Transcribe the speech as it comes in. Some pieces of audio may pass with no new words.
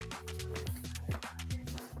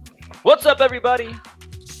What's up, everybody?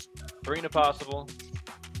 Arena Possible.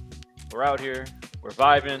 We're out here. We're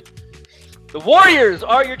vibing. The Warriors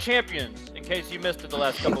are your champions, in case you missed it the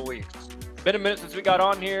last couple weeks. Been a minute since we got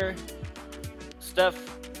on here. Steph.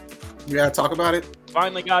 You gotta talk about it.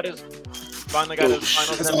 Finally got his finals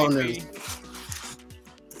MVP.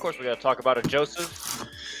 Of course, we gotta talk about it, Joseph.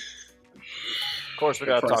 Of course, we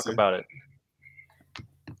gotta talk about it.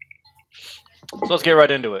 So let's get right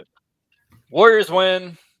into it. Warriors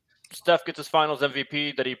win. Steph gets his finals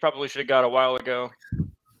MVP that he probably should have got a while ago,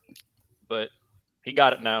 but he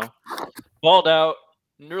got it now. Balled out.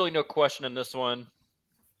 Really no question in this one.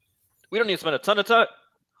 We don't need to spend a ton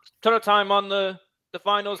of time on the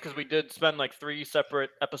finals because we did spend like 3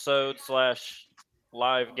 separate episodes /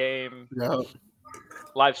 live game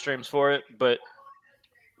live streams for it. But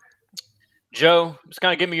Joe, just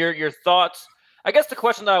kind of give me your thoughts. I guess the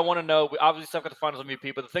question that I want to know, obviously Steph got the finals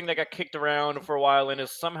MVP, but the thing that got kicked around for a while and is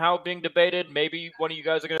somehow being debated, maybe one of you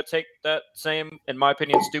guys are going to take that same, in my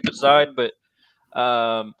opinion, stupid side, but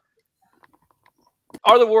are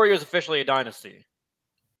the Warriors officially a dynasty?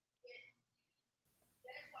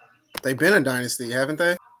 They've been a dynasty, haven't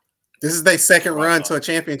they? This is their second run to a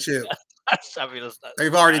championship.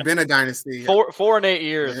 They've already been a dynasty. 4 and 8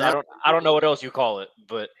 years. Yeah. I don't know what else you call it,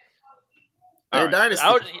 but they're a dynasty.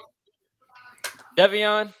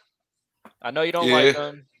 Devion, I know you don't like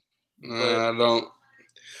them. I don't.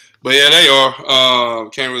 But yeah, they are.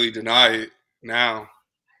 Can't really deny it now.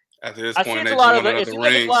 At this point, they just won another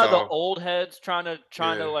ring. A lot of the old heads trying to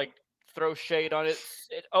like throw shade on it.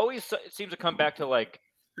 It seems to come back to like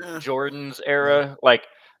Jordan's era, like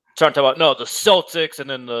trying to talk about the Celtics and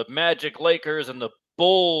then the Magic, Lakers, and the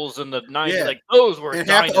Bulls and the 90s. Yeah. Like those were. And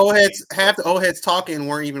half the old heads talking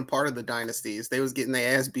weren't even part of the dynasties. They was getting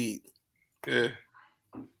their ass beat. Yeah,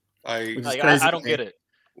 I don't get it.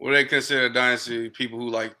 What they consider a dynasty? People who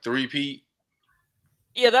like three-peat.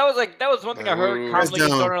 Yeah, that was one thing I heard commonly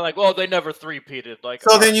started like, well, they never three-peated. Like,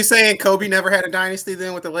 so then you saying Kobe never had a dynasty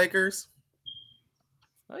then with the Lakers?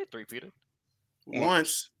 They three-peated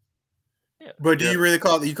once. Yeah, but do you really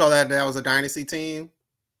call that was a dynasty team?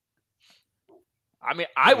 I mean,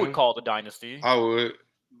 I would call it a dynasty. I would.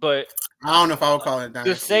 But I don't know if I would call it a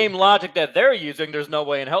dynasty. The same logic that they're using, there's no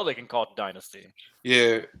way in hell they can call it a dynasty.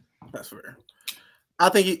 Yeah. That's fair. I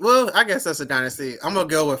think, I guess that's a dynasty. I'm going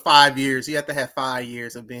to go with 5 years. You have to have 5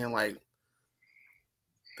 years of being like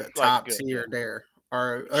the top tier there.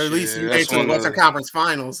 Or at least you get to the Western Conference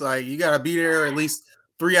Finals. Like, you got to be there at least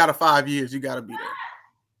 3 out of 5 years. You got to be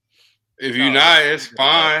there. If you're not, it's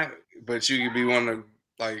fine. But you could be you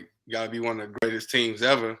got to be one of the greatest teams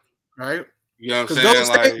ever. Right? You know what I'm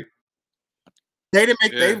saying? They didn't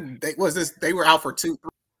make they were out for 2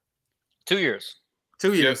 years.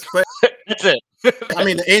 2 years. But that's it. I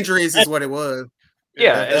mean, the injuries is what it was.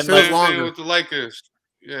 Yeah, and same thing with the Lakers.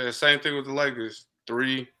 Yeah, same thing with the Lakers.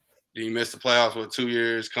 3, then you miss the playoffs for 2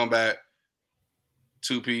 years, come back,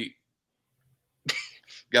 2-peat.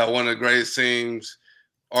 Got one of the greatest teams,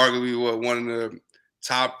 arguably one of the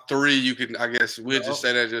top 3. You can, I guess, we'll just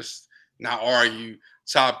say that, just not argue.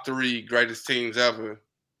 Top 3 greatest teams ever.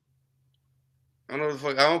 I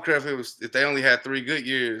don't care if they only had 3 good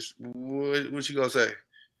years. What you gonna say?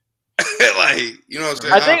 Like, you know what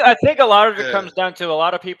I'm saying? I think a lot of it comes down to a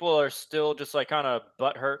lot of people are still just like kind of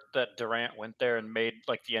butthurt that Durant went there and made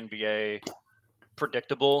like the NBA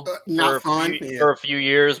predictable for a few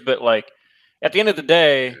years. But like at the end of the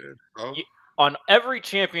day, on every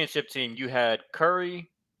championship team, you had Curry,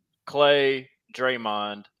 Clay,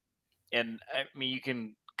 Draymond, and I mean you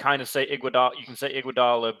can kind of say Iguodala. You can say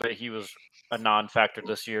Iguodala, but he was a non-factor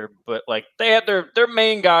this year. But like they had their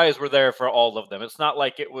main guys were there for all of them. It's not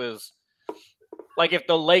like it was like if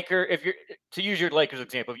you're to use your Lakers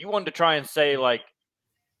example, if you wanted to try and say like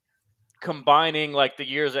combining like the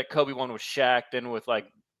years that Kobe won with Shaq, then with like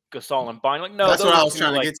Gasol and Bynum, like no, that's what I was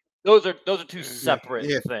trying to get. Those are 2 separate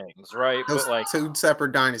things, right? Those but like 2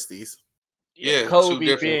 separate dynasties. Yeah,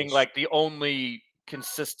 Kobe being like the only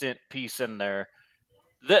consistent piece in there.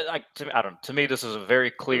 That to me, this is a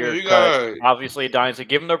very clear cut. Obviously, a dynasty.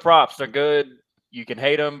 Give them their props. They're good. You can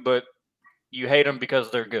hate them, but you hate them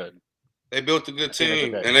because they're good. They built a good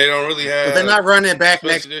team, and they don't really have. But they're not running it back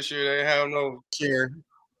next this year. They have no year.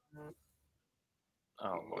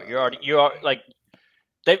 Oh, well, you are like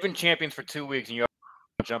they've been champions for 2 weeks, and you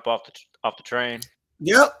jump off the train.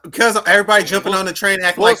 Yep, because everybody jumping on the train,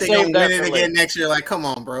 acting like they're gonna win it again next year. Like, come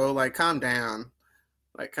on, bro. Like, calm down.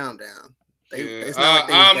 It's not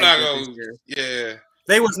like I'm not gonna. Yeah,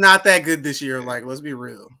 they was not that good this year. Like, let's be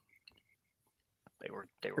real. They were.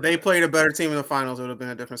 If they played a better team in the finals, it would have been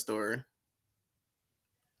a different story.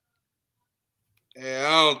 Yeah,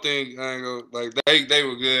 I don't think I ain't go like they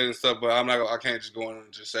were good and stuff, but I can't just go in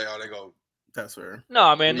and just say, oh, they go. That's fair. No,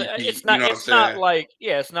 I mean it's not. It's not like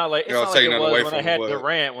it's not like it was when I had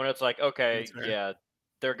Durant. When it's like, okay, yeah,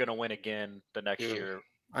 they're gonna win again the next year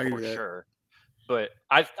for sure. But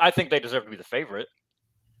I think they deserve to be the favorite.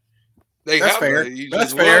 That's fair.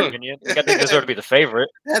 That's fair. I think they deserve to be the favorite.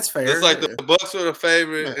 That's fair. It's like the Bucks were the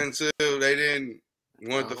favorite until they didn't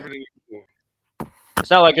want the favorite anymore. It's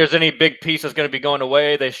not like there's any big piece that's going to be going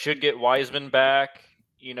away. They should get Wiseman back.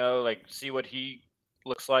 Like see what he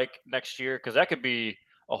looks like next year, because that could be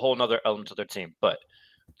a whole nother element to their team. But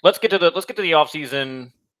let's get to the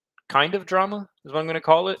offseason kind of drama is what I'm going to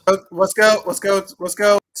call it. Let's go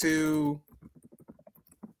to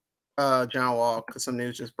John Wall, because some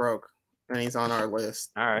news just broke and he's on our list.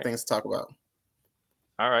 All right, things to talk about.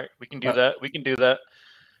 All right, we can do that.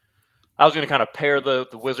 I was going to kind of pair the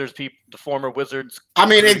Wizards people, the former Wizards. I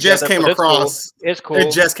mean, it just came across. It's cool.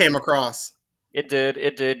 It just came across. It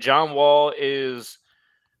did. John Wall is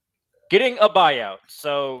getting a buyout.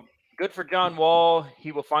 So good for John Wall.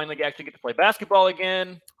 He will finally actually get to play basketball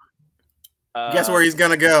again. Guess where he's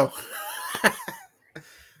going to go?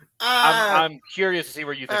 I'm curious to see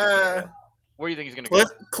where you think he's going to go. Where do you think he's going to go?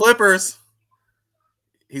 Clippers.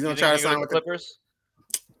 He's going to try to sign with the Clippers.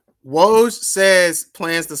 Woj says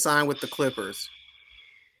plans to sign with the Clippers.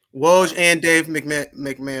 Woj and Dave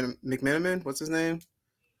McMenamin, what's his name?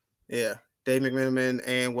 Yeah, Dave McMenamin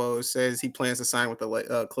and Woj says he plans to sign with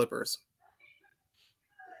the Clippers.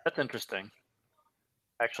 That's interesting.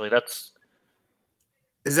 Actually,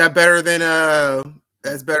 is that better than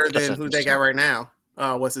that's better than who they got right now?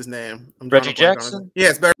 What's his name? Reggie Jackson? Yeah,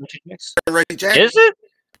 it's better than Reggie Jackson.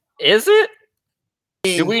 Is it?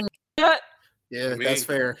 Do we know that? Yeah, that's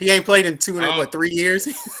fair. He ain't played in 3 years?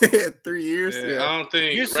 3 years? Yeah. I don't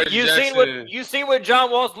think you seen what John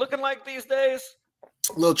Wall's looking like these days?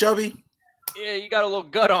 A little chubby. Yeah, you got a little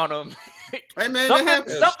gut on him. Hey man,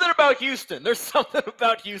 something about Houston. There's something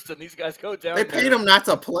about Houston. These guys go down. They paid him not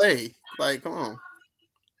to play. Like, come on.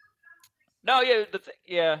 No,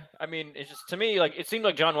 yeah. I mean, it's just, to me, like, it seemed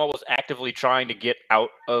like John Wall was actively trying to get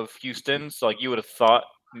out of Houston. So, like, you would have thought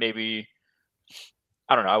maybe.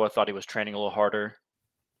 I don't know. I would have thought he was training a little harder.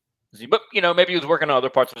 But, maybe he was working on other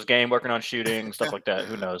parts of his game, working on shooting, stuff like that.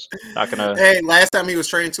 Who knows? Not going to. Hey, last time he was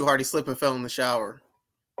training too hard, he slipped and fell in the shower.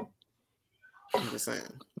 I'm just saying.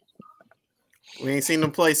 We ain't seen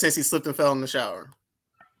him play since he slipped and fell in the shower.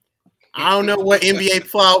 I don't know what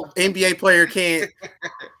NBA player can't.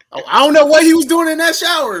 I don't know what he was doing in that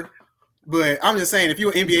shower. But I'm just saying, if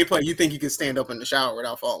you're an NBA player, you think you can stand up in the shower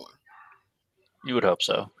without falling. You would hope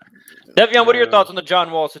so. Devion, what are your thoughts on the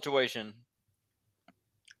John Wall situation?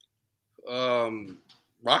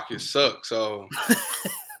 Rockets suck, so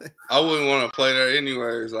I wouldn't want to play there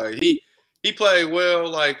anyways. Like he played well.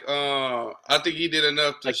 Like I think he did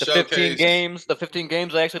enough to showcase 15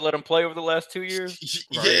 games they actually let him play over the last 2 years.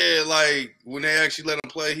 Yeah, right. Like when they actually let him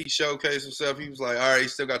play, he showcased himself. He was like, all right, he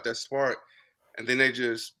still got that spark, and then they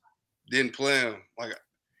just didn't play him. Like.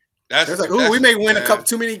 We may win a couple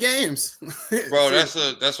too many games, bro. That's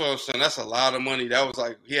what I'm saying. That's a lot of money. That was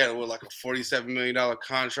like he had like a $47 million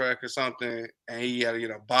contract or something, and he had to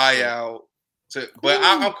get a buyout. But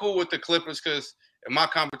I'm cool with the Clippers because if my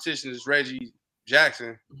competition is Reggie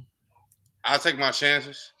Jackson, I'll take my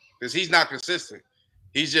chances because he's not consistent.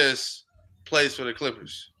 He just plays for the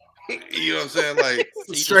Clippers. You know what I'm saying? Like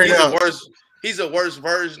straight up, he's a worse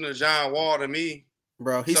version of John Wall to me.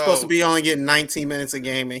 Bro, he's supposed to be only getting 19 minutes a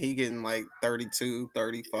game, and he getting like 32,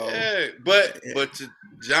 34. Yeah, but to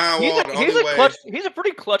John Wall, he's a pretty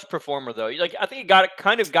clutch performer, though. Like I think you got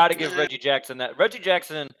to give Reggie Jackson that. Reggie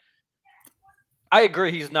Jackson, I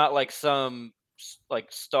agree, he's not like some like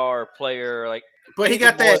star player, like, but he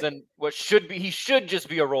got that than what should be. He should just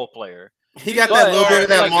be a role player. He got that little bit of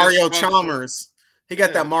that Mario Chalmers. He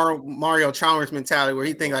got that Mario Chalmers mentality where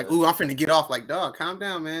he think like, "Ooh, I'm finna get off." Like, dog, calm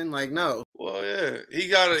down, man. Like, no. Well, yeah,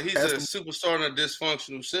 he's a superstar in a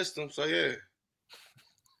dysfunctional system. So yeah,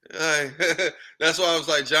 that's why I was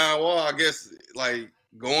like, John Wall. I guess like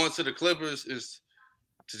going to the Clippers is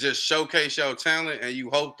to just showcase your talent, and you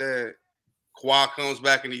hope that Kawhi comes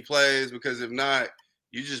back and he plays. Because if not,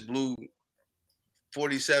 you just blew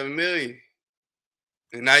 $47 million.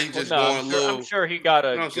 And now you just going a little. I'm sure he got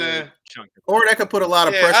a chunk. Or that could put a lot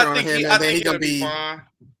of pressure on him, and then he could be fine.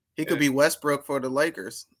 He could be Westbrook for the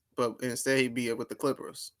Lakers, but instead he'd be with the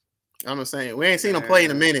Clippers. I'm just saying we ain't seen him play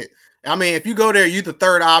in a minute. I mean, if you go there, you the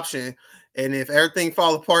third option, and if everything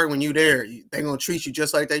falls apart when you there, they're gonna treat you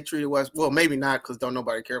just like they treated West. Well, maybe not because don't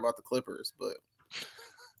nobody care about the Clippers, but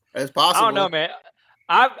it's possible. I don't know, man.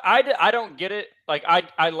 I don't get it. like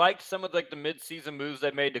I liked some of like the mid-season moves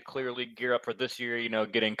they made to clearly gear up for this year. You know,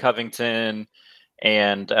 getting Covington,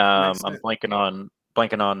 and I'm blanking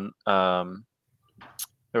on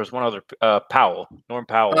there was one other Norm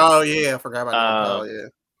Powell. Oh yeah, I forgot about Norm Powell. Yeah.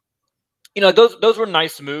 You know, those were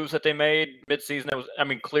nice moves that they made mid-season.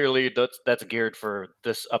 Clearly that's geared for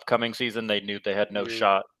this upcoming season. They knew they had no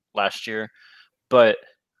shot last year, but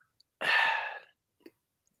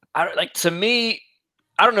to me,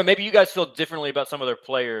 I don't know. Maybe you guys feel differently about some of their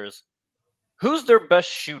players. Who's their best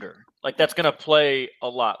shooter? Like that's going to play a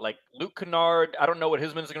lot. Like Luke Kennard. I don't know what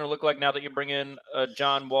his minutes are going to look like now that you bring in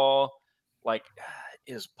John Wall. Like,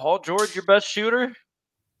 is Paul George your best shooter?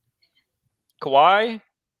 Kawhi.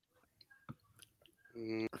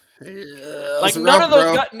 Yeah, like none of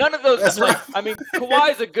those guys, none of those. Like, I mean,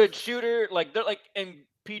 Kawhi's a good shooter. Like they're like, and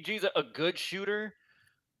PG's a good shooter,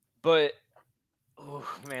 but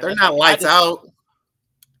man, they're not lights out.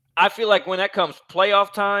 I feel like when that comes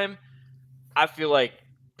playoff time, I feel like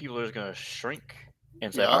people are just gonna shrink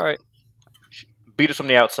and say, "All right, beat us from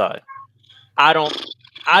the outside." I don't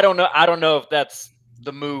know. I don't know if that's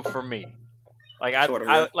the move for me. Like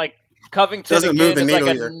I like Covington again is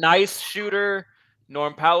like a nice shooter.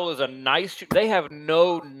 Norm Powell is a nice shooter. They have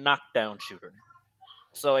no knockdown shooter.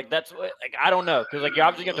 So like that's what I don't know, because like you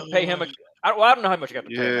obviously have to pay him. I don't know how much you have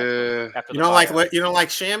to pay him after you don't like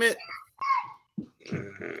Shamet?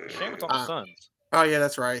 Shamet's on the Suns. Oh yeah,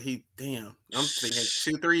 that's right. I'm thinking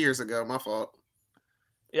 2-3 years ago. My fault.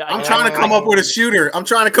 Yeah, I'm trying to come up with a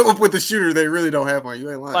shooter. They really don't have one.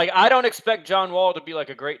 You ain't lying. Like I don't expect John Wall to be like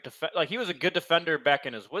a great defender. Like he was a good defender back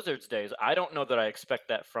in his Wizards days. I don't know that I expect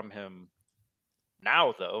that from him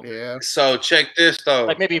now, though. Yeah. So check this though.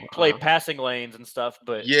 Like maybe play passing lanes and stuff,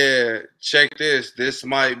 but check this. This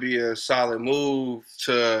might be a solid move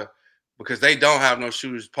because they don't have no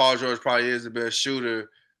shooters. Paul George probably is the best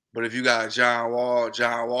shooter, but if you got John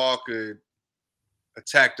Wall could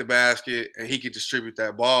attack the basket and he could distribute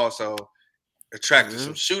that ball. So attracting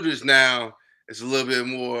some shooters now is a little bit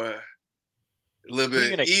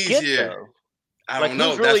easier. I don't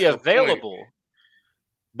know. Who's really available? Point.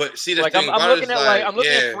 But see, the like thing I'm looking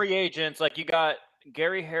at free agents. Like you got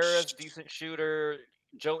Gary Harris, decent shooter.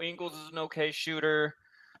 Joe Ingles is an okay shooter.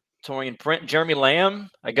 Taurean Prince, Jeremy Lamb.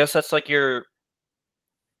 I guess that's like your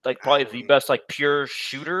probably the best pure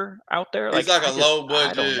shooter out there. He's like a low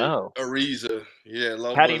budget Ariza. Yeah,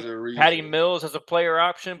 low budget Ariza. Patty Mills has a player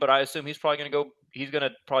option, but I assume he's probably going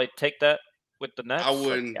to probably take that with the Nets. I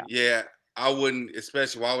wouldn't. I wouldn't.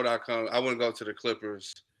 Especially, why would I come? I wouldn't go to the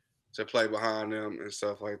Clippers to play behind them and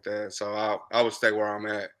stuff like that. So I would stay where I'm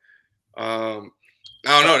at. I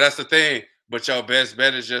don't know. That's the thing. But your best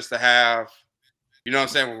bet is just to have, you know what I'm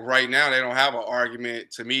saying? Right now, they don't have an argument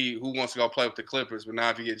to me who wants to go play with the Clippers. But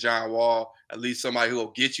now if you get John Wall, at least somebody who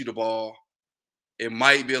will get you the ball, it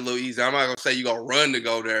might be a little easier. I'm not going to say you're going to run to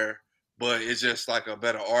go there, but it's just like a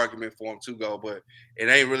better argument for him to go. But it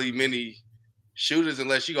ain't really many shooters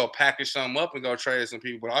unless you go package something up and go trade some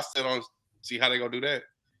people. But I still don't see how they going to do that.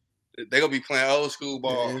 They're going to be playing old school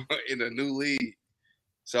ball in a new league.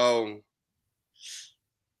 So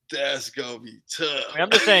that's going to be tough. I mean, I'm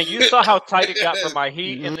just saying, you saw how tight it got for my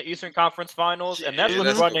Heat in the Eastern Conference Finals, and that's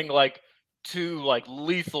running two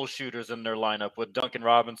lethal shooters in their lineup with Duncan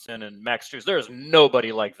Robinson and Max Strus. There's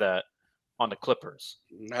nobody like that on the Clippers.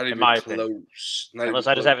 Not even close. Unless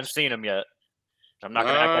I just haven't seen them yet. I'm not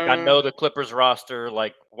going to act like I know the Clippers roster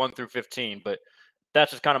 1 through 15, but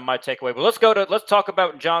that's just kind of my takeaway. But let's talk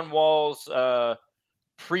about John Wall's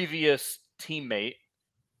previous teammate,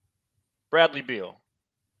 Bradley Beal.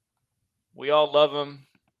 We all love him.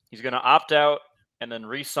 He's going to opt out and then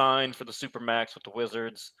re-sign for the Supermax with the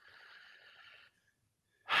Wizards.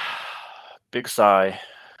 Big sigh.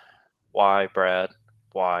 Why, Brad?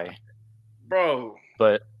 Why? Bro.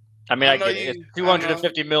 But I mean, I get it. It's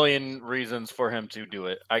 250 million reasons for him to do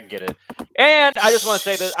it. I get it. And I just want to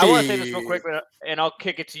say this. I want to say this real quick, and I'll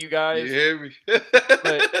kick it to you guys. You hear me?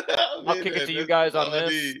 I'll kick it to you guys on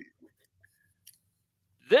this.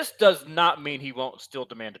 This does not mean he won't still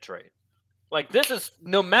demand a trade. This is,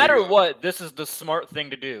 no matter what, this is the smart thing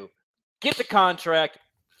to do. Get the contract,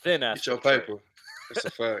 then ask. Get your paper. That's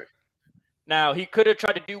a fact. Now, he could have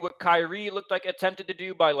tried to do what Kyrie looked like attempted to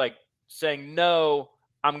do by saying, no,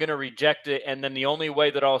 I'm going to reject it, and then the only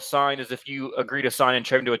way that I'll sign is if you agree to sign and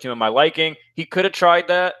trade him to a team of my liking. He could have tried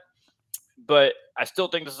that, but I still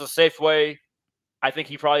think this is a safe way. I think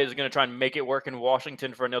he probably is going to try and make it work in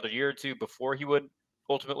Washington for another year or two before he would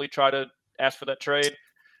ultimately try to ask for that trade.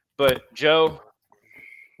 But, Joe,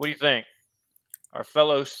 what do you think? Our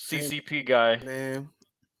fellow CCP guy. Man.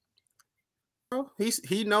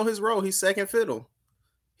 He know his role. He's second fiddle.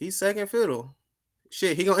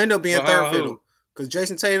 Shit, he gonna end up being third fiddle because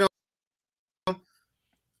Jason Tatum,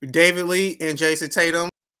 David Lee, and Jason Tatum,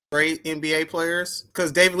 great NBA players.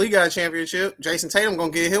 Because David Lee got a championship, Jason Tatum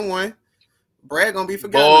gonna get him one. Brad gonna be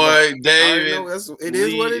forgotten. Boy, David, it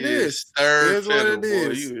is what it is. Third it is fiddle, what it is.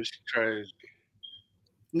 Boy, you was crazy.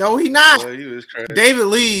 No, he not. Boy, you was crazy. David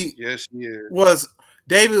Lee, yes, he is.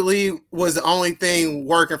 David Lee was the only thing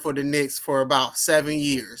working for the Knicks for about 7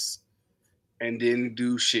 years, and didn't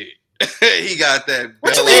do shit. He got that.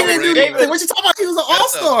 What you mean? What you talking about? He was an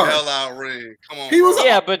all-star. Bell out ring. Come on. He was.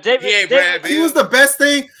 But David, he was the best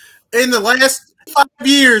thing in the last 5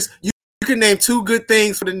 years. You can name 2 good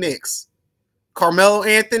things for the Knicks: Carmelo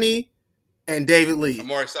Anthony and David Lee.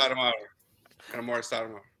 Amari Stoudemire.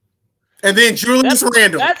 And then Julius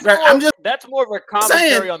Randle. That's more of a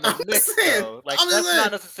commentary on the Knicks, though. Like that's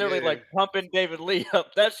not necessarily like pumping David Lee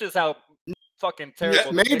up. That's just how fucking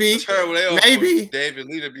terrible. Maybe David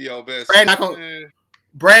Lee to be your best.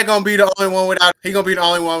 Brad gonna be the only one without. He gonna be the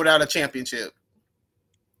only one without a championship.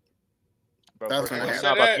 Bro, that's gonna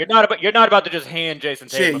happen. You're not about to just hand Jason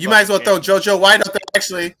Tatum. Shit, you might as well throw JoJo White up there.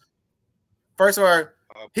 Actually, first of all,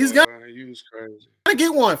 he's gonna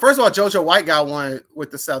get one. First of all, JoJo White got one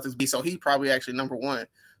with the Celtics, so he probably actually number 1.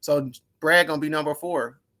 So Brad gonna be number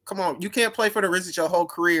 4. Come on, you can't play for the Wizards your whole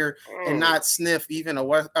career and not sniff even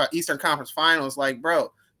a Eastern Conference Finals. Like,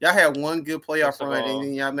 bro, y'all had one good playoff run, and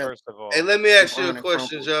then y'all met. First of all, hey, let me ask you a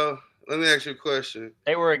question, Joe. Let me ask you a question.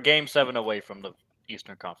 They were a Game 7 away from the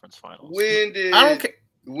Eastern Conference Finals. When did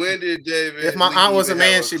David? If my aunt was a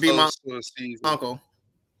man, she'd be my uncle.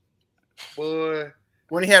 Boy,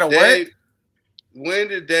 when he had a what? When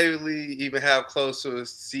did David Lee even have close to a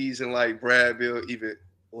season like Brad Beal even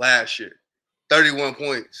last year? 31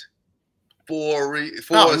 points, 4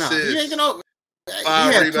 assists. He ain't gonna. He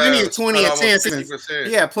had plenty of 20 and 10 seasons.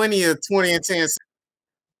 He had plenty of 20 and 10 seasons.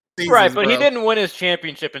 Right, but he didn't win his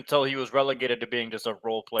championship until he was relegated to being just a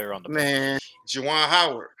role player on the bench. Juwan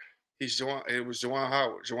Howard. It was Juwan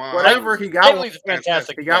Howard. Whatever, he got one.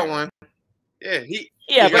 Fantastic. He got one.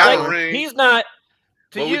 Yeah, but he's not.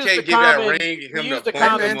 To use the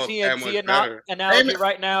common TNT analogy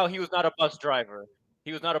right now, he was not a bus driver.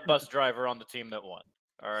 He was not a bus driver on the team that won.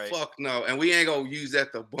 All right. Fuck no. And we ain't going to use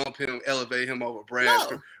that to bump him, elevate him over Brad.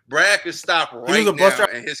 No. Brad could stop right now,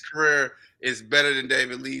 and his career is better than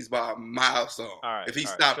David Lee's by a milestone. All right, if he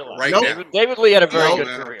stopped right now. David Lee had a very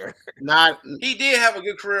good career. He did have a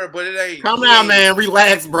good career, but it ain't. Come on, man.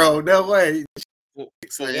 Relax, bro. No way.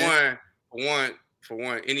 For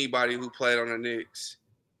one, anybody who played on the Knicks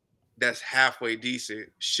that's halfway decent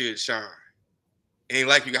should shine. Ain't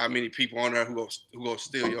like you got many people on there who go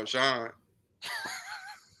steal your shine.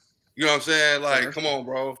 You know what I'm saying? Like, Fair. Come on,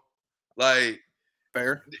 bro. Like,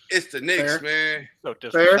 Fair. It's the Knicks, man. So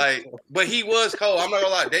Fair. Like, but he was cold. I'm not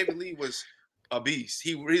gonna lie. David Lee was a beast.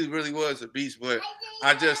 He really, really was a beast. But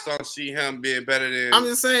I just don't see him being better than. I'm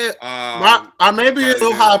just saying. Maybe it's a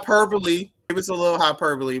little hyperbole. Maybe it's a little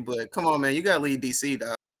hyperbole, but come on, man. You gotta lead DC,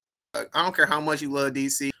 dog. I don't care how much you love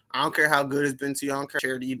DC. I don't care how good it's been to you. I don't care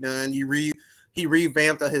charity you done. He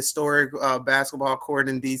revamped a historic basketball court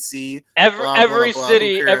in DC. Every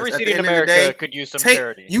city in America could use some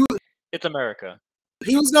charity. It's America.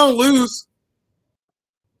 He was gonna lose.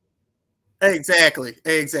 Exactly.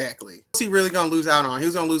 What's he really gonna lose out on? He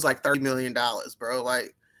was gonna lose like $30 million, bro.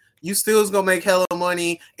 Like, you still was gonna make hella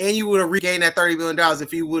money, and you would have regained that $30 million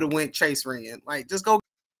if you would have went Chase ring. Like, just go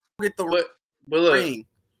get the ring.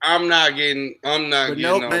 I'm not getting no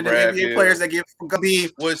Brad NBA players that get gonna be.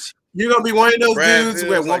 You're gonna be one of those Brad dudes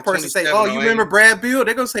where one person say, "Oh, you remember Brad Beal?"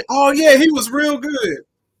 They're gonna say, "Oh yeah, he was real good."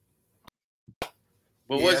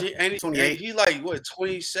 But was he? And 28. He like what?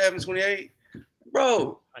 27, 28,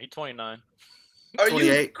 bro. He's 29. Are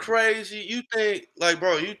 28. You crazy? You think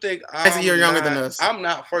bro? You think I'm a year younger than us? I'm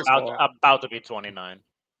not. First of all, about to be 29.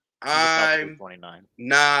 I'm 29.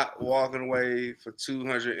 Not walking away for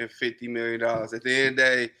 $250 million. At the end of the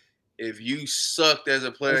day, if you sucked as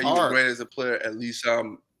a player, you were great as a player, at least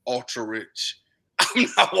I'm ultra rich. I'm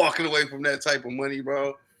not walking away from that type of money,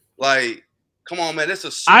 bro. Like, come on, man.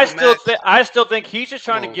 It's I still think he's just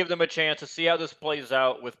trying to give them a chance to see how this plays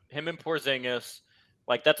out with him and Porzingis.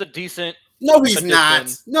 Like, that's a decent. No, he's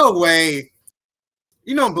not. No way.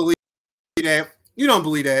 You don't believe that.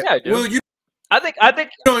 Yeah, I do. Will you? I think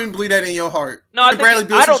you don't even believe that in your heart. No, I don't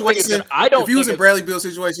think it's gonna, if you was in Bradley Beal's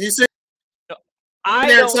situation, you sit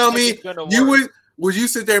there and tell me would you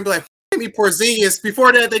sit there and be like, give me Porzingis?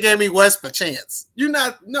 Before that, they gave me West a chance. You're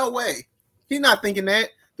not. No way. He's not thinking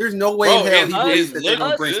that. There's no way in hell he believes that they're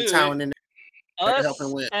gonna bring some talent in there to help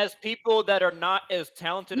him win. As people that are not as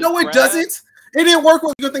talented. No, as it doesn't. It didn't work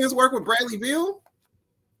with. You think it's work with Bradley Beal?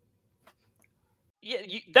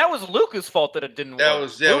 Yeah, that was Luka's fault that it didn't work. That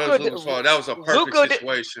was Luka's fault. That was a perfect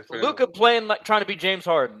situation for Luka playing like trying to be James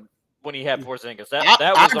Harden when he had Porzingis. That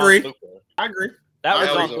was on Luka. I agree. That was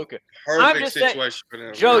on Luka. Perfect situation for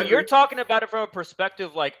them. Joe, you're talking about it from a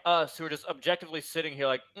perspective like us, who are just objectively sitting here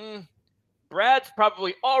like, Brad's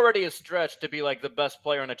probably already a stretch to be like the best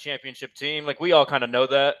player on a championship team. Like we all kind of know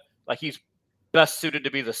that. Like he's best suited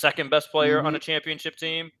to be the second best player on a championship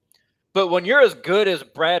team. But when you're as good as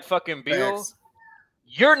Brad fucking Beal,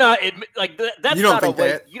 you're not like that's not a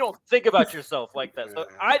way. You don't think about yourself like that. So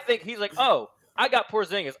I think he's like, oh, I got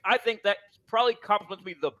Porzingis. I think that probably compliments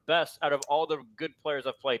me the best out of all the good players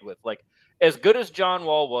I've played with. Like as good as John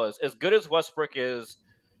Wall was, as good as Westbrook is,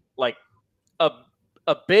 like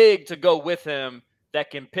a big to go with him that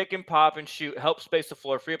can pick and pop and shoot, help space the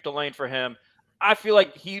floor, free up the lane for him. I feel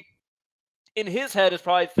like he, in his head, is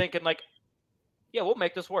probably thinking like, yeah, we'll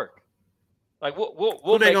make this work. Like we'll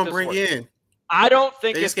who they gonna bring in? I don't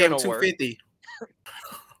think it's gonna work.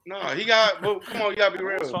 No, he got. Well, come on, you gotta be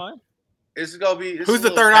real. That's fine. It's gonna be. Who's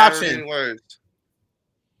the third option?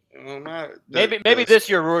 Maybe this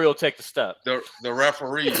year Rory will take the step. The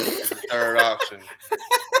referee is the third option.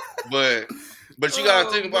 But you gotta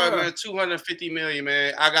think about it, man. $250 million,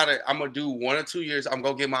 man. I'm gonna do 1 or 2 years. I'm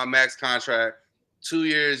gonna get my max contract. 2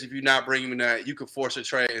 years. If you're not bringing me that, you can force a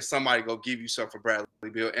trade, and somebody go give you something for Bradley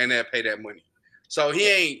Beal, and they'll pay that money. So he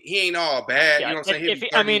ain't all bad. You know what I'm saying?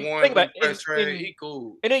 Think about it. He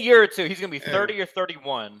cool. In a year or two, he's gonna be 30 or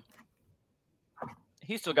 31.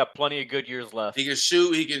 He's still got plenty of good years left. He can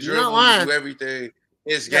shoot. He can dribble. He can do everything.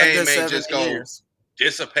 His game ain't just go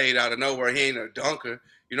dissipate out of nowhere. He ain't a dunker.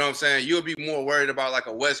 You know what I'm saying? You'll be more worried about like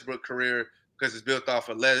a Westbrook career because it's built off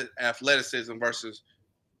of athleticism versus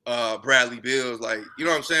Bradley Beal's. Like, you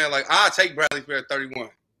know what I'm saying? Like, I'll take Bradley Beal at 31.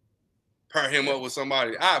 Pair him up with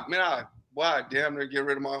somebody. I damn near get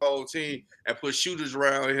rid of my whole team and put shooters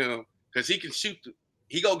around him because he can shoot.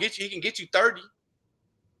 He can get you 30.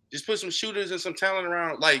 Just put some shooters and some talent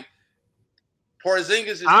around. Like Porzingis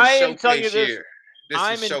is the showcase year.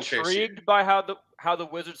 I'm intrigued by how the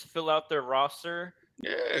Wizards fill out their roster.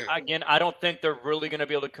 Yeah. Again, I don't think they're really going to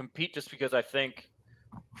be able to compete just because I think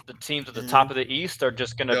the teams at the top of the East are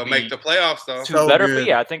just going to make the playoffs though. So better. But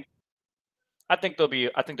yeah, I think they'll be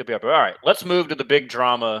up. All right, let's move to the big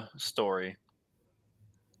drama story.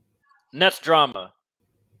 Nets drama,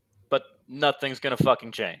 but nothing's going to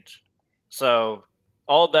fucking change. So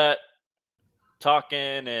all that talking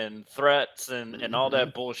and threats and all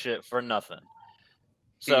that bullshit for nothing.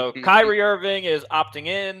 So Kyrie Irving is opting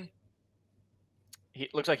in. He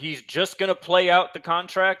looks like he's just going to play out the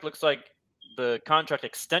contract. Looks like the contract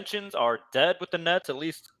extensions are dead with the Nets, at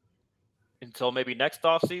least until maybe next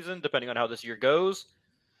offseason, depending on how this year goes.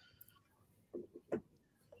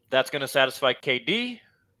 That's going to satisfy KD,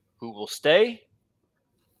 who will stay,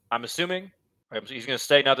 I'm assuming. He's going to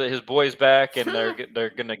stay now that his boy's back, and they're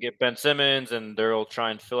going to get Ben Simmons, and they'll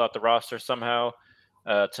try and fill out the roster somehow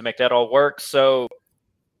to make that all work. So,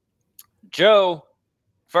 Joe,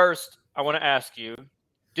 first, I want to ask you,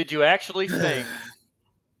 did you actually think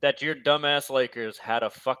that your dumbass Lakers had a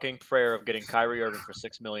fucking prayer of getting Kyrie Irving for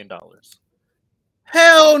 $6 million?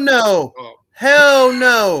 Hell no. Hell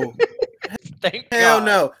no. Hell God.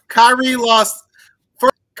 No. Kyrie lost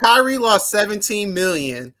 $17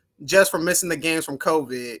 million just for missing the games from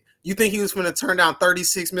COVID. You think he was going to turn down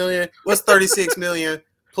 $36 million? What's $36 million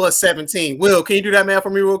plus 17? Will, can you do that math for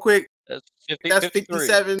me real quick? That's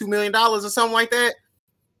 $57 million or something like that.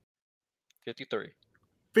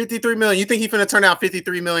 53 million. You think he's going to turn out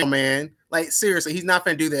 $53 million, man? Like, seriously, he's not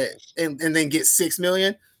going to do that and then get $6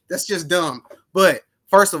 million. That's just dumb. But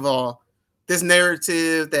first of all, this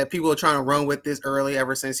narrative that people are trying to run with this early,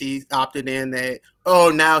 ever since he opted in, that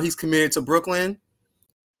now he's committed to Brooklyn.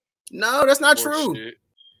 No, that's not true. Shit.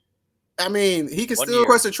 I mean, he can still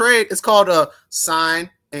request a trade. It's called a sign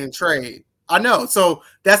and trade. I know. So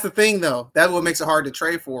that's the thing, though. That's what makes it hard to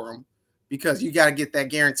trade for him, because you got to get that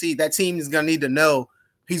guarantee. That team is going to need to know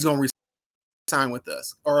he's going to sign with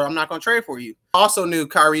us, or I'm not going to trade for you. Also knew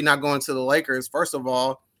Kyrie not going to the Lakers, first of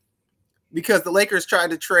all, because the Lakers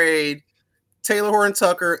tried to trade Taylor Horton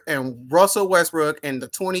Tucker and Russell Westbrook and the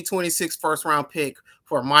 2026 first-round pick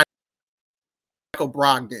for Michael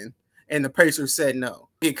Brogdon, and the Pacers said no.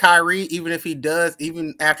 Get Kyrie, even if he does,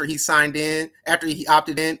 even after he signed in, after he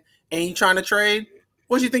opted in, and you trying to trade,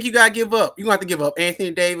 what do you think you got to give up? You're going to have to give up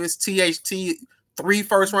Anthony Davis, THT, 3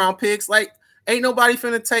 first-round picks. Like, ain't nobody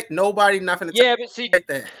finna take, nobody not finna take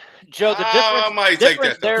that. Joe, the difference, I might take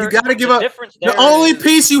that, there, you got to give up. The only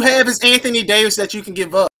piece you have is Anthony Davis that you can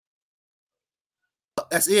give up.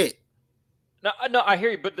 That's it. No, I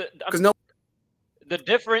hear you, but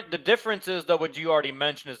The difference is, though, what you already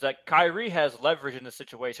mentioned, is that Kyrie has leverage in the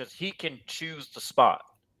situations. He can choose the spot.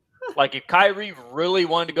 Like, if Kyrie really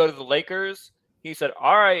wanted to go to the Lakers, he said,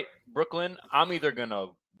 all right, Brooklyn, I'm either going to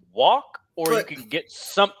walk or you can get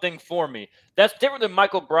something for me. That's different than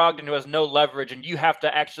Michael Brogdon, who has no leverage, and you have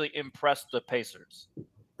to actually impress the Pacers.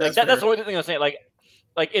 That's the only thing I'm saying. Like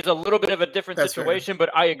it's a little bit of a different situation, but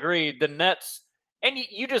I agree. The Nets, and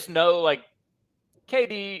you just know, like,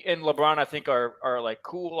 KD and LeBron, I think, are like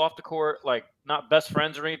cool off the court, like not best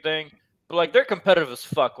friends or anything, but like they're competitive as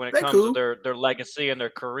fuck when it comes to their legacy and their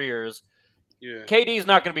careers. Yeah. KD's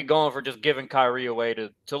not going to be going for just giving Kyrie away to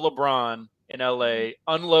LeBron in LA,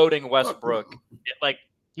 unloading Westbrook. Like,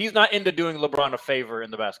 he's not into doing LeBron a favor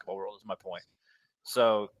in the basketball world, is my point.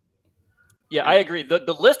 So, yeah, I agree.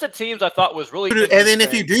 The list of teams I thought was really interesting. And then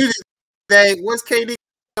if you do that, what's KD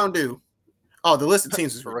going to do? Oh, the list of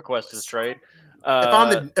teams is request his trade.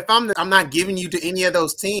 I'm not giving you to any of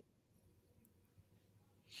those teams.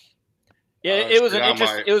 Yeah, it was an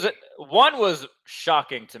interesting. One was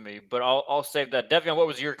shocking to me, but I'll save that. Devion, what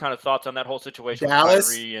was your kind of thoughts on that whole situation Dallas?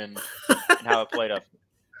 with Kyrie and how it played out?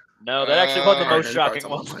 No, that actually wasn't the most shocking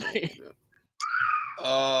one for me.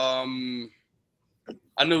 I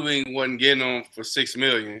knew we wasn't getting them for $6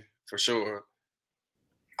 million for sure.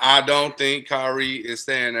 I don't think Kyrie is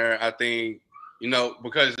staying there. I think,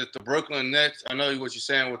 because if the Brooklyn Nets, I know what you're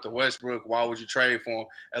saying with the Westbrook, why would you trade for him?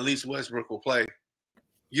 At least Westbrook will play.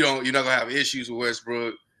 You're not gonna have issues with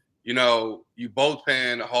Westbrook. You both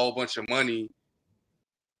paying a whole bunch of money.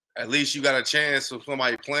 At least you got a chance of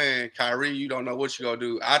somebody playing. Kyrie, you don't know what you're gonna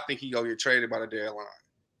do. I think he gonna get traded by the deadline,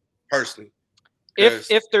 personally.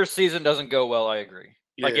 If their season doesn't go well, I agree.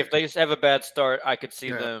 Yeah. Like, if they just have a bad start, I could see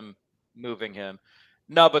them moving him.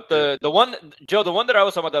 No, but the one that I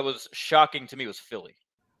was talking about that was shocking to me was Philly.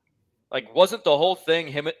 Like, wasn't the whole thing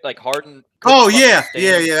him, like, Harden? Oh, yeah.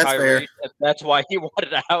 That's Kyrie, fair. That's why he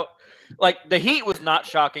wanted out. Like, the Heat was not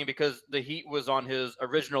shocking because the Heat was on his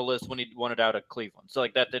original list when he wanted out of Cleveland. So,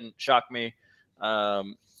 like, that didn't shock me.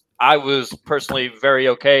 I was personally very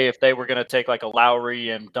okay if they were going to take, like, a Lowry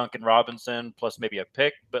and Duncan Robinson plus maybe a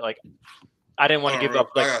pick. But, like, I didn't want to give up.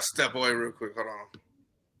 Like, I got to step away real quick. Hold on.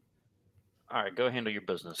 All right, go handle your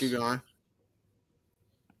business. Keep going.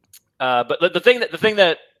 But the thing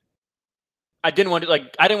that I didn't want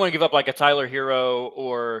to give up, like, a Tyler Hero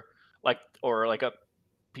or a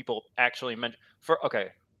people actually mentioned for. Okay,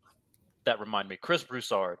 that reminded me. Chris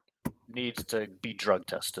Broussard needs to be drug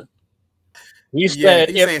tested. He said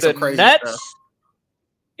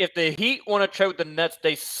if the Heat want to trade with the Nets,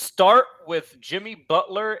 they start with Jimmy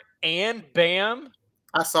Butler and Bam.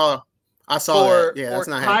 I saw that. Yeah, that's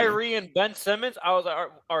not Kyrie happening. And Ben Simmons. I was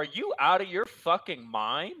like, are you out of your fucking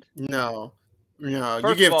mind? No.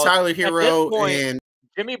 You give Tyler Hero and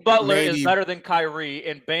Jimmy Butler is better than Kyrie,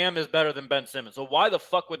 and Bam is better than Ben Simmons. So why the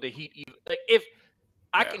fuck would the Heat even? Like, if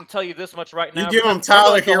I can tell you this much right now, you give him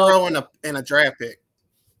Tyler Hero and a draft pick.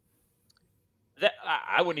 That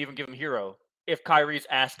I wouldn't even give him Hero if Kyrie's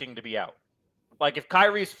asking to be out. Like, if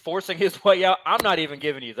Kyrie's forcing his way out, I'm not even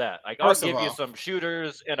giving you that. Like, I'll give you some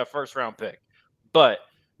shooters and a first-round pick. But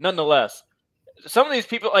nonetheless, some of these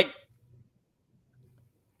people, like,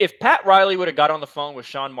 if Pat Riley would have got on the phone with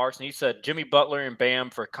Sean Marks and he said Jimmy Butler and Bam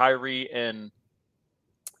for Kyrie and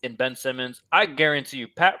Ben Simmons, I guarantee you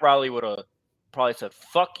Pat Riley would have probably said,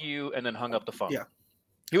 fuck you, and then hung up the phone. Yeah.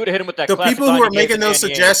 He would have hit him with that. The people who are making those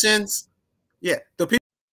suggestions, the people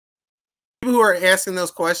who are asking those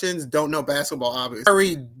questions don't know basketball, obviously.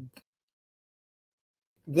 Kyrie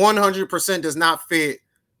 100% does not fit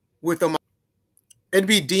with them. It'd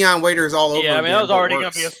be Dion Waiters all over. Yeah, I mean, that was already going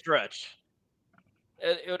to be a stretch.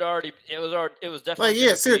 It was definitely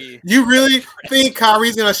like, seriously. You really think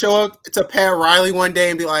Kyrie's going to show up to Pat Riley one day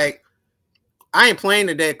and be like, I ain't playing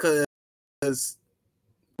today because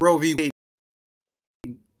Roe v.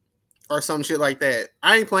 Wade or some shit like that.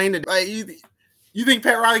 I ain't playing today. Like, you think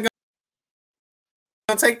Pat Riley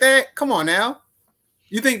gonna take that? Come on now.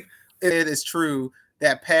 You think it is true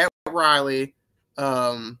that Pat Riley,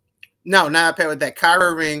 that Kyrie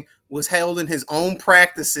Irving was held in his own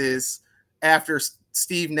practices after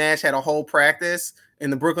Steve Nash had a whole practice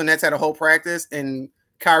and the Brooklyn Nets had a whole practice and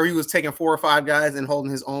Kyrie was taking 4 or 5 guys and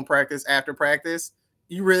holding his own practice after practice?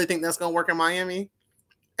 You really think that's going to work in Miami?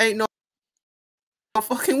 Ain't no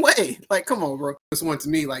fucking way. Like, come on, bro. This one to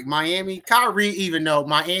me, like, Miami, Kyrie even know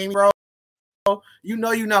Miami, bro. You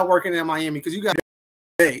know you're not working in Miami because you got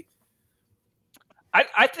big.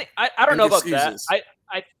 I think I don't know about that.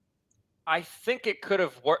 I think it could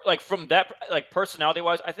have worked, like, from that, like, personality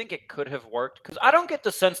wise. I think it could have worked because I don't get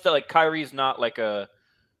the sense that, like, Kyrie's not like a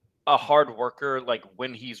hard worker, like,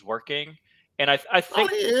 when he's working, And I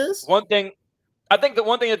think one thing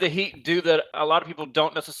that the Heat do that a lot of people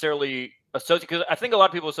don't necessarily associate, because I think a lot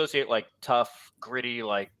of people associate like tough, gritty,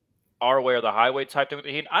 like our way or the highway type thing with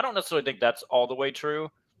the Heat. I don't necessarily think that's all the way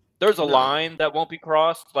true. There's a line that won't be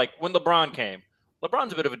crossed. Like when LeBron came,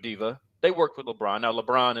 LeBron's a bit of a diva. They worked with LeBron. Now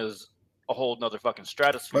LeBron is a whole nother fucking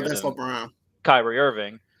stratosphere. But that's LeBron. Kyrie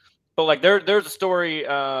Irving. But like there's a story.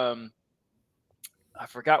 I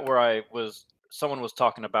forgot where someone was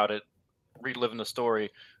talking about it, reliving the story.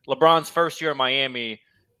 LeBron's first year in Miami,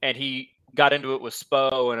 and he got into it with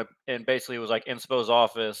Spo, and basically was like in Spo's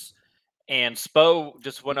office. And Spo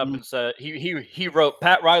just went up and said he wrote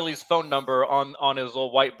Pat Riley's phone number on his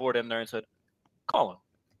little whiteboard in there and said, "Call him,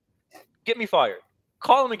 get me fired.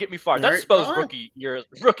 Call him and get me fired." That's Spo's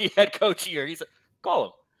rookie head coach year. He said, "Call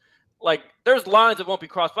him." Like there's lines that won't be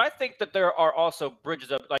crossed, but I think that there are also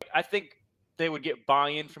bridges up. Like I think they would get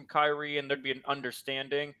buy-in from Kyrie, and there'd be an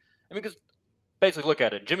understanding. I mean, because basically, look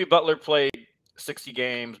at it. Jimmy Butler played 60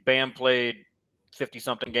 games. Bam played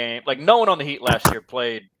 50-something games. Like no one on the Heat last year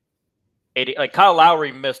played 80. Like Kyle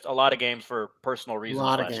Lowry missed a lot of games for personal reasons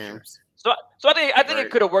last year. So I think it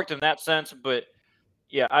could have worked in that sense, but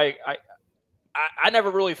yeah, I never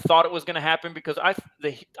really thought it was going to happen, because I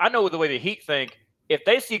know the way the Heat think. If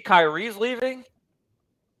they see Kyrie's leaving,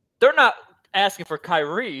 they're not asking for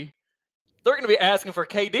Kyrie. They're going to be asking for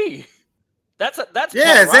KD. That's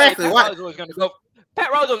exactly. Pat Riley's always going to go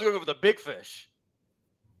for the big fish,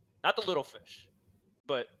 not the little fish.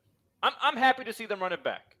 But I'm happy to see them run it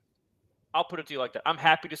back. I'll put it to you like that. I'm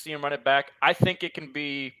happy to see him run it back. I think it's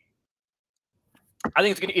either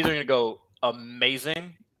going to go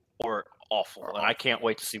amazing or awful, and I can't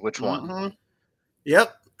wait to see which one. Mm-hmm.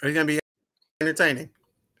 Yep, it's going to be entertaining.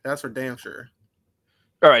 That's for damn sure.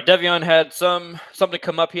 All right, Devion had something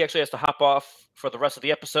come up. He actually has to hop off for the rest of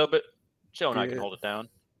the episode, but Joe and I can hold it down.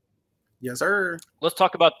 Yes, sir. Let's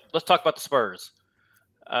talk about the Spurs.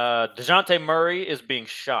 DeJounte Murray is being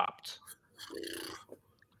shopped.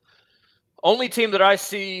 Only team that I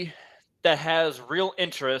see that has real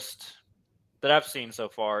interest that I've seen so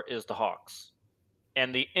far is the Hawks.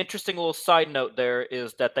 And the interesting little side note there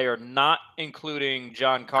is that they are not including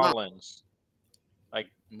John Collins. Like,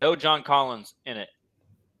 no John Collins in it.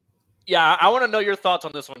 Yeah, I want to know your thoughts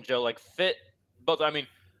on this one, Joe. Like, fit both. I mean,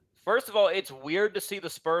 first of all, it's weird to see the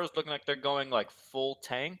Spurs looking like they're going, like, full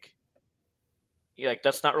tank. Yeah, like,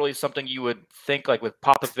 that's not really something you would think, like, with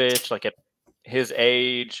Popovich, like, at his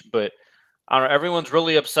age. But I don't know. Everyone's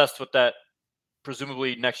really obsessed with that,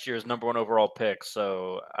 presumably next year's number 1 overall pick.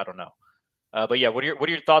 So I don't know. But yeah, what are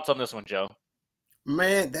your thoughts on this one, Joe?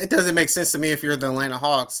 Man, that doesn't make sense to me if you're the Atlanta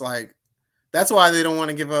Hawks. Like, that's why they don't want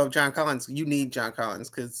to give up John Collins. You need John Collins,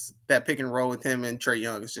 because that pick and roll with him and Trae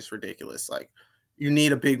Young is just ridiculous. Like, you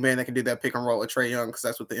need a big man that can do that pick and roll with Trae Young, because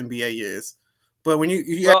that's what the NBA is. But when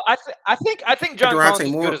I think John Collins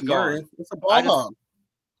is good as gone. It's a ball hog.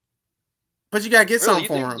 But you gotta get something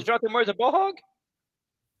for him. DeJounte Murray's a ball hog?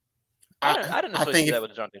 I didn't necessarily see that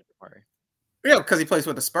with DeJounte Murray. Yeah, because he plays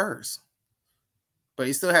with the Spurs. But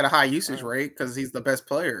he still had a high usage rate because he's the best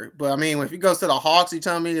player. But I mean, if he goes to the Hawks, you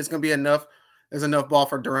tell me it's gonna be enough. There's enough ball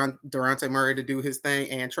for DeJounte Murray to do his thing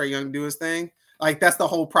and Trae Young to do his thing. Like, that's the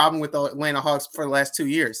whole problem with the Atlanta Hawks for the last 2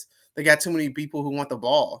 years. They got too many people who want the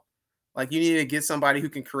ball. Like, you need to get somebody who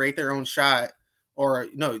can create their own shot, or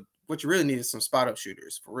what you really need is some spot up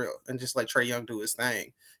shooters for real, and just let Trae Young do his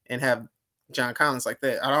thing and have John Collins like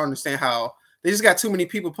that. I don't understand how they just got too many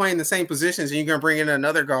people playing the same positions, and you're gonna bring in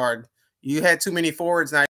another guard. You had too many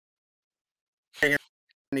forwards now. It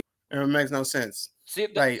makes no sense.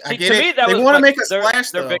 I get it. They want to make a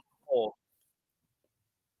splash, though.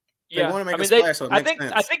 Yeah, they want to make a splash. So I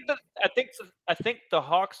think the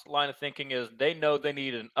Hawks' line of thinking is they know they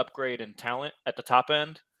need an upgrade in talent at the top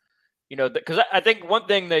end. Because I think one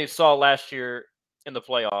thing they saw last year in the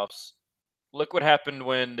playoffs. Look what happened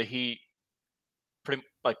when the Heat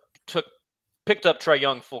picked up Trae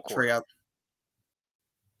Young full court.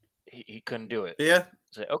 He couldn't do it. Yeah.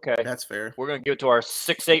 Say, okay, that's fair. We're going to give it to our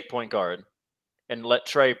 6'8" point guard and let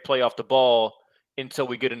Trae play off the ball until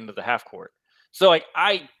we get into the half court. So, like,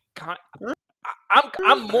 I'm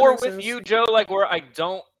more with you, Joe. Like, where I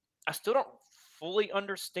still don't fully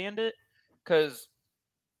understand it, because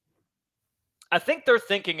I think their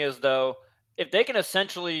thinking is, though, if they can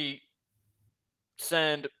essentially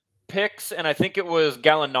send picks, and I think it was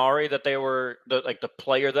Gallinari that they were the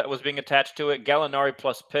player that was being attached to it, Gallinari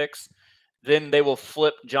plus picks, then they will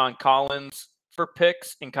flip John Collins for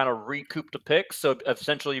picks and kind of recoup the picks. So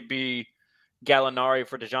essentially be Gallinari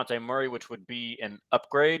for DeJounte Murray, which would be an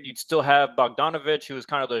upgrade. You'd still have Bogdanović, who is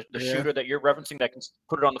kind of the shooter that you're referencing that can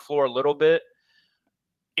put it on the floor a little bit.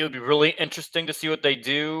 it would be really interesting to see what they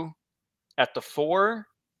do at the 4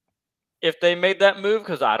 if they made that move,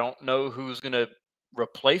 because I don't know who's going to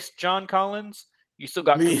replace John Collins. You still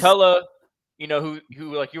got Capella, who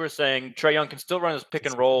like you were saying, Trae Young can still run his pick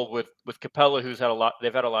and roll with Capella, who's had a lot.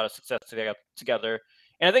 They've had a lot of success together.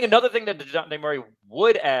 And I think another thing that DeJounte Murray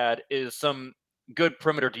would add is some good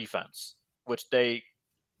perimeter defense, which they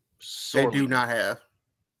do not have.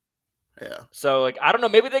 Yeah. So like I don't know,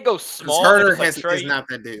 maybe they go small. Huerter is not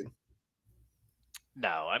that dude.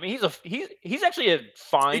 No, I mean he's actually a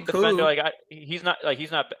fine defender. Like he's not.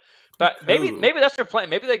 But maybe that's their plan.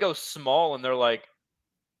 Maybe they go small and they're like,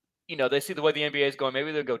 they see the way the NBA is going.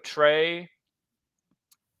 Maybe they'll go Trae,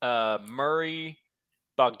 Murray,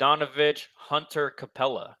 Bogdanovich, Hunter,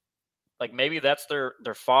 Capella. Like maybe that's their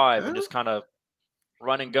 5 and just kind of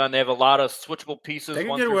run and gun. They have a lot of switchable pieces. They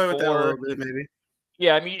can get away with that a little bit, maybe.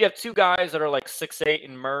 Yeah, I mean you have 2 guys that are like 6'8"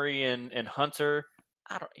 in Murray and Hunter.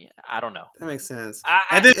 I don't know. That makes sense.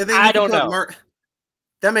 I don't know.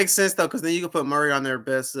 That makes sense though, because then you can put Murray on their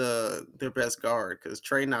best guard, because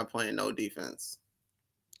Trae not playing no defense.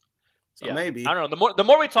 So yeah, maybe I don't know. The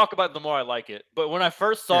more we talk about it, the more I like it. But when I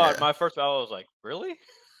first saw it, my first battle, I was like, really?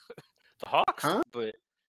 The Hawks? Huh? But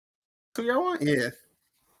who y'all want? Yeah.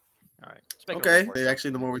 All right. Okay.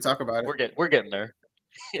 Actually, the more we talk about it, we're getting there.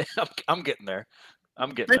 Yeah, I'm getting there.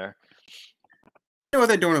 there. You know what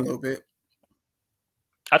they're doing a little bit.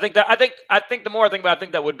 I think the more I think about it, I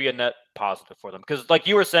think that would be a net positive for them. Because like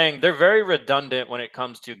you were saying, they're very redundant when it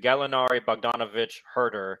comes to Gallinari, Bogdanovich,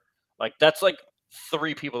 Huerter. Like that's like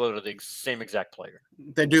 3 people that are the same exact player.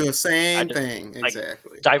 They do the same thing.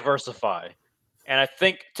 Exactly. Diversify. And I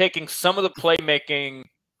think taking some of the playmaking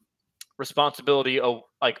responsibility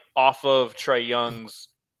off of Trae Young's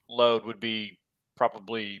load would be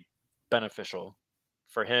probably beneficial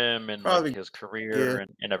for him and his career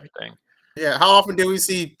and everything. Yeah, how often do we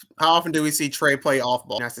see Trae play off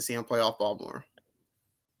ball? Nice to see him play off ball more.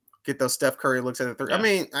 Get those Steph Curry looks at the 3. Yeah. I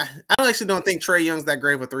mean, I actually don't think Trae Young's that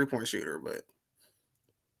great of a 3-point shooter, but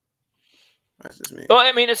that's just me. Well,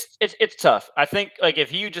 I mean, it's tough. I think like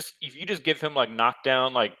if you just give him like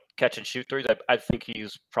knockdown, like catch and shoot threes, I think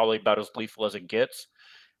he's probably about as lethal as it gets.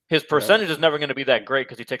 His percentage is never going to be that great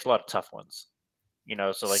because he takes a lot of tough ones.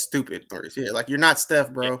 So like stupid threes. Yeah, like you're not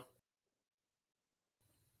Steph, bro. Yeah.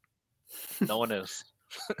 No one is.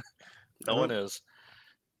 No one is.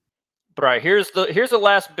 But all right, here's the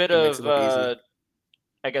last bit of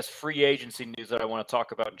I guess free agency news that I want to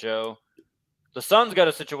talk about, Joe. The Suns got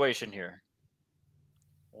a situation here.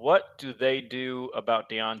 What do they do about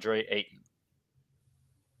DeAndre Ayton?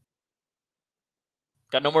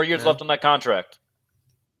 Got no more years left on that contract.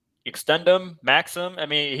 Extend him, max him. I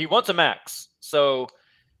mean, he wants a max. So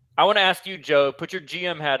I want to ask you, Joe, put your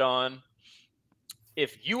GM hat on.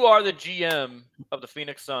 If you are the GM of the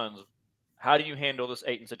Phoenix Suns, how do you handle this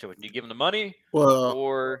Ayton situation? Do you give him the money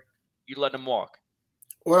or you let him walk?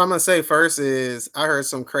 What I'm going to say first is I heard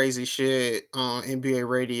some crazy shit on NBA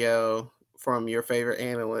radio from your favorite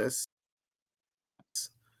analyst.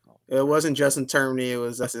 It wasn't Justin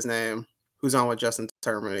Termine. That's his name. Who's on with Justin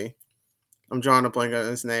Termine? I'm drawing a blank on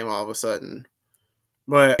his name all of a sudden.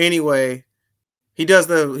 But anyway, he does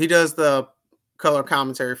the color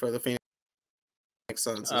commentary for the Phoenix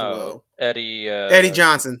Suns as well. Eddie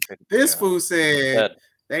Johnson. This fool said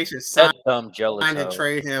they should sign and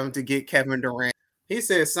trade him to get Kevin Durant. He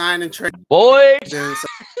said sign and trade. Boy, so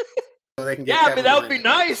they can get Kevin Durant. That would be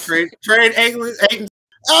nice. Trade Ayton.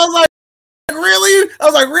 I was like, really?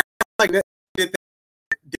 Like that. Did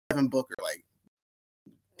Devin Booker, like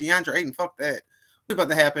DeAndre Ayton? Fuck that. What's about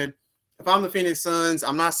to happen? If I'm the Phoenix Suns,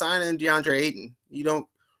 I'm not signing DeAndre Ayton. You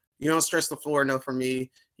don't stretch the floor enough for me.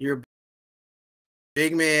 You're a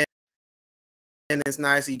big man, and it's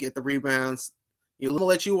nice. You get the rebounds. You're gonna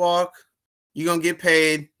let you walk. You're gonna get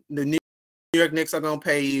paid. The New York Knicks are gonna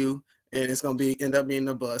pay you, and it's gonna end up being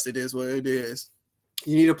a bust. It is what it is.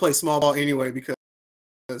 You need to play small ball anyway because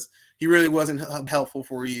he really wasn't helpful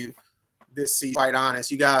for you this season. Quite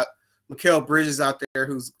honest, you got Mikal Bridges out there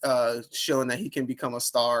who's showing that he can become a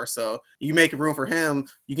star. So you make room for him.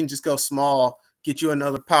 You can just go small, get you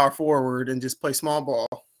another power forward, and just play small ball.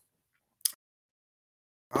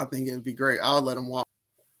 I think it would be great. I'll let him walk.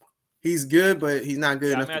 He's good, but he's not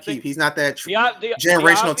good enough to keep. He's not that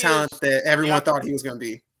generational talent that everyone thought he was going to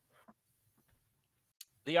be.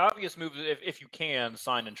 The obvious move, if you can,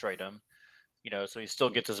 sign and trade him. So he still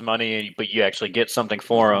gets his money, but you actually get something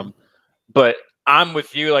for him. But I'm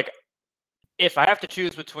with you. Like, if I have to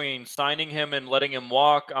choose between signing him and letting him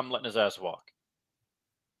walk, I'm letting his ass walk.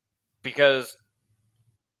 Because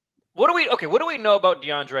what do we know about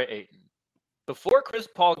DeAndre Ayton before Chris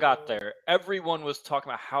Paul got there, everyone was talking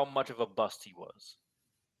about how much of a bust he was,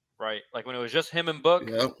 right? Like when it was just him and Book,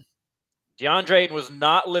 DeAndre Ayton was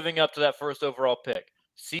not living up to that first overall pick.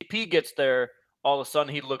 CP gets there, all of a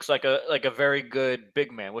sudden he looks like a very good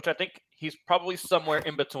big man, which I think he's probably somewhere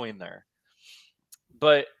in between there.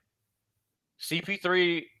 But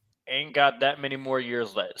CP3 ain't got that many more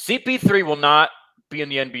years left. CP3 will not be in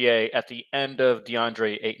the NBA at the end of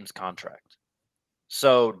DeAndre Ayton's contract.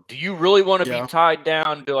 So do you really want to be tied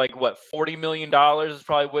down to like what, $40 million is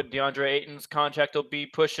probably what DeAndre Ayton's contract will be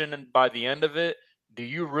pushing, and by the end of it, do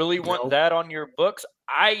you really want that on your books?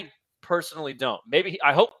 I personally don't. Maybe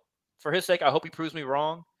I hope for his sake, I hope he proves me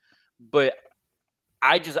wrong, but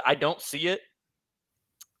I don't see it.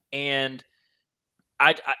 And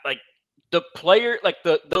I like the player, like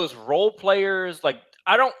those role players, like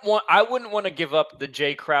I wouldn't want to give up the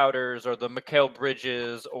Jay Crowders or the Mikal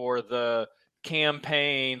Bridges or the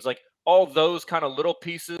campaigns, like all those kind of little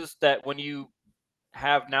pieces that when you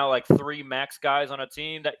have now like 3 max guys on a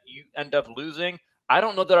team that you end up losing, I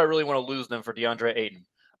don't know that I really want to lose them for DeAndre Ayton.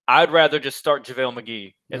 I'd rather just start JaVale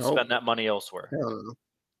McGee and spend that money elsewhere.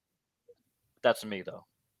 That's me, though.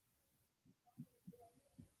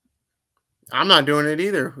 I'm not doing it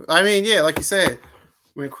either. I mean, yeah, like you said,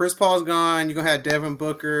 when Chris Paul's gone, you're going to have Devin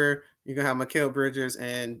Booker, you're going to have Mikal Bridges,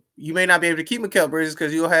 and you may not be able to keep Mikal Bridges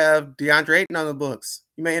because you'll have DeAndre Ayton on the books.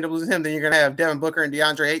 You may end up losing him. Then you're going to have Devin Booker and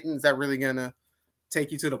DeAndre Ayton. Is that really going to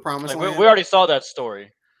take you to the promised land? We already saw that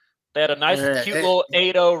story. They had a nice, cute little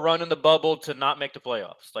 8-0 run in the bubble to not make the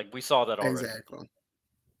playoffs. Like, we saw that already. Exactly.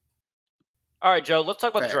 All right, Joe, let's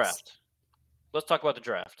talk about the draft. Let's talk about the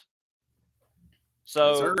draft.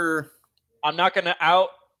 So, I'm not going to out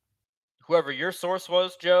whoever your source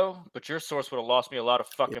was, Joe, but your source would have lost me a lot of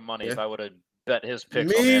fucking money if I would have bet his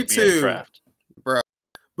picks on the NBA draft. Bro.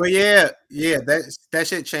 But yeah, that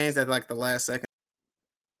shit changed at like the last second.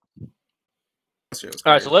 All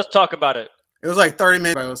right, so let's talk about it. It was like 30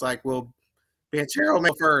 minutes. I was like, well, Banchero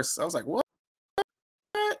made first. I was like, what?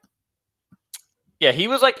 Yeah, he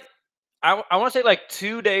was like, I want to say like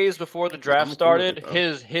 2 days before the draft started,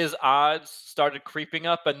 his odds started creeping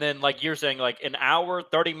up. And then like you're saying, like an hour,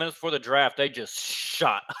 30 minutes before the draft, they just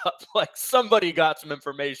shot up. Like somebody got some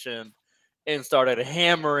information and started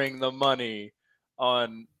hammering the money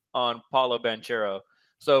on Paolo Banchero.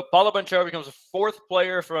 So Paolo Banchero becomes the 4th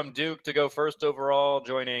player from Duke to go first overall,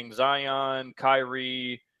 joining Zion,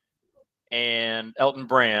 Kyrie, and Elton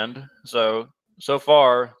Brand. So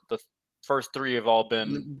far, the first 3 have all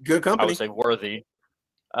been good company. I would say worthy.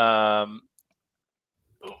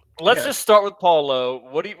 Let's just start with Paulo.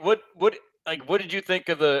 What did you think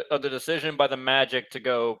of the decision by the Magic to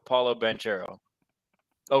go Paolo Banchero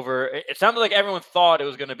over? It sounded like everyone thought it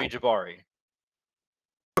was going to be Jabari.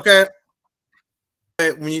 Okay.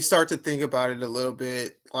 When you start to think about it a little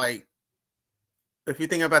bit, like if you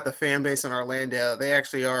think about the fan base in Orlando, they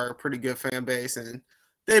actually are a pretty good fan base, and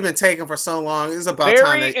they've been taken for so long. It's about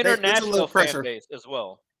time. Very international fan base as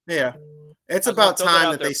well. Yeah, it's about time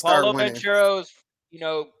that they start Paolo winning. Banchero's,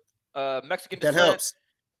 Mexican that descent. Helps.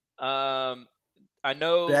 I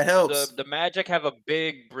know that helps. The Magic have a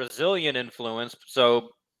big Brazilian influence, so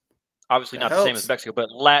obviously not the same as Mexico, but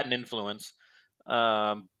Latin influence.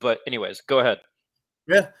 But anyways, go ahead.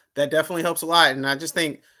 Yeah, that definitely helps a lot. And I just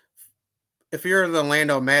think if you're the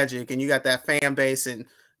Orlando Magic and you got that fan base and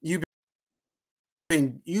you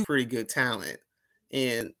pretty good talent,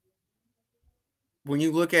 and when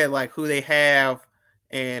you look at like who they have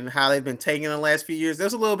and how they've been taking the last few years,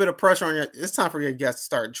 there's a little bit of pressure on you. It's time for you guys to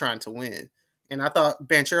start trying to win. And I thought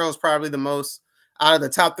Banchero was probably the most out of the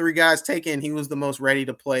top 3 guys taken. He was the most ready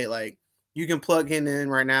to play. Like you can plug him in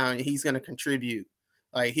right now and he's going to contribute.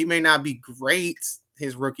 Like he may not be great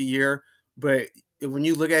his rookie year, but when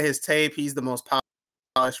you look at his tape, he's the most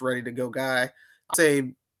polished, ready to go guy. I'd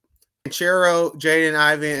say Banchero, Jaden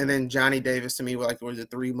Ivey, and then Johnny Davis to me were the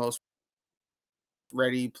 3 most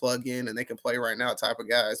ready, plug in, and they can play right now type of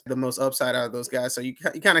guys. The most upside out of those guys. So you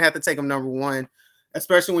kind of have to take them number 1,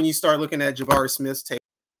 especially when you start looking at Jabari Smith's tape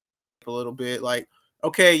a little bit. Like,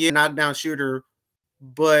 okay, yeah, knockdown shooter,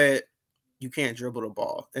 but you can't dribble the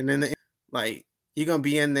ball. And then you're gonna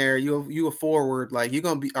be in there. You a forward, like you're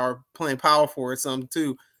gonna be playing power forward some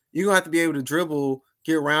too. You're gonna have to be able to dribble,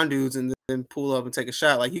 get around dudes, and then pull up and take a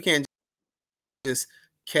shot. Like you can't just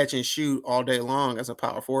catch and shoot all day long as a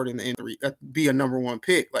power forward and be a number 1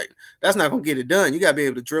 pick. Like that's not gonna get it done. You gotta be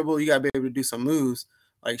able to dribble. You gotta be able to do some moves.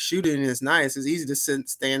 Like shooting is nice. It's easy to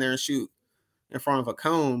stand there and shoot in front of a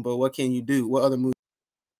cone, but what can you do? What other moves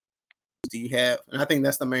do you have? And I think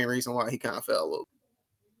that's the main reason why he kind of fell a little.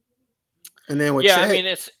 And then with Chet, I mean,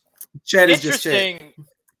 it's Chet interesting. Is just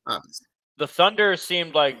Chet. the Thunder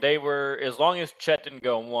seemed like they were, as long as Chet didn't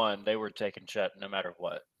go 1, they were taking Chet no matter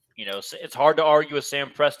what. You know, it's hard to argue with Sam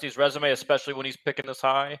Presti's resume, especially when he's picking this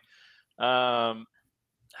high. I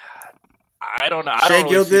don't know. I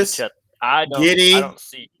don't really see Chet. I don't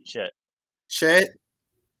see Chet. Chet.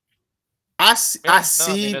 I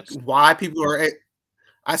see why people are.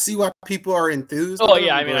 I see why people are enthused. Oh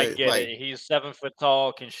yeah, I mean, I get it. He's 7 foot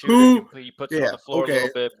tall, can shoot. He puts it on the floor a little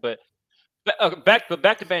bit, but back to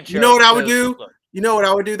Banchero. You know what I would do? You know what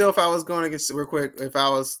I would do though if I was going against real quick. If I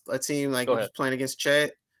was a team like playing against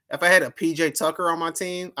Chet, if I had a PJ Tucker on my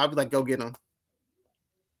team, I'd be like, go get him,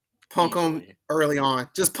 punk him early on.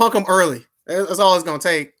 Just punk him early. That's all it's gonna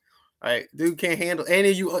take. All right, dude can't handle. And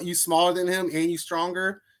you smaller than him and you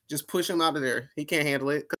stronger. Just push him out of there. He can't handle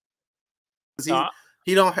it.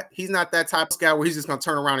 He's not that type of guy where he's just gonna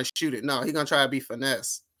turn around and shoot it. No, he's gonna try to be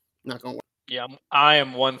finesse. Not gonna work. Yeah, I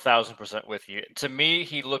am 1,000% with you. To me,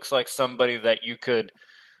 he looks like somebody that you could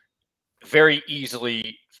very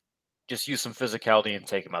easily just use some physicality and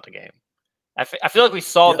take him out the game. I feel like we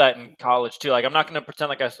saw that in college too. Like, I'm not going to pretend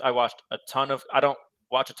like I watched a ton of. I don't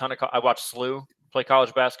watch a ton of. I watched SLU play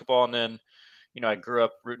college basketball, and then, you know, I grew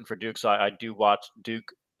up rooting for Duke, so I do watch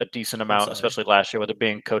Duke a decent amount, especially last year with it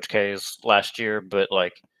being Coach K's last year. But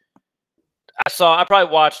like, I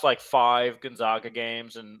probably watched like 5 Gonzaga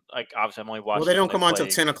games, and like obviously I'm only watching. Well, they don't come on until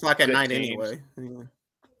 10 o'clock at night anyway.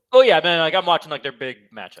 Oh yeah, man. Like, I'm watching like their big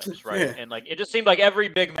matchups, right? And like it just seemed like every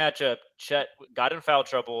big matchup, Chet got in foul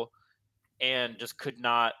trouble, and just could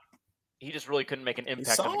not. He just really couldn't make an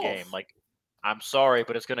impact on the game. Like, I'm sorry,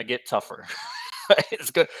 but it's going to get tougher.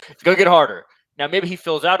 It's going to get harder. Now maybe he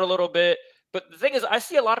fills out a little bit, but the thing is, I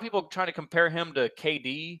see a lot of people trying to compare him to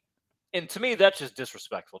KD. And to me, that's just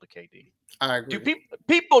disrespectful to KD. I agree.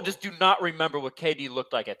 People just do not remember what KD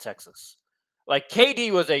looked like at Texas. Like,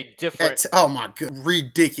 KD was a different. Oh my god,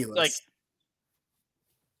 ridiculous! Like,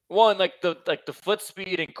 one, like the foot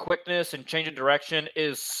speed and quickness and change of direction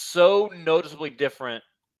is so noticeably different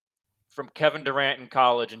from Kevin Durant in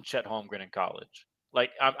college and Chet Holmgren in college.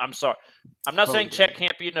 Like, I'm sorry, I'm not saying Chet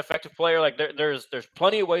can't be an effective player. Like, there's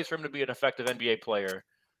plenty of ways for him to be an effective NBA player.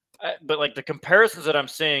 But like, the comparisons that I'm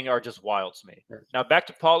seeing are just wild to me. Now back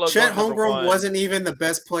to Paulo. Chet Holmgren wasn't even the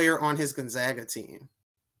best player on his Gonzaga team.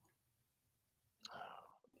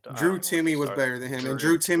 Drew Timme was better than him, and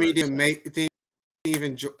Drew Timme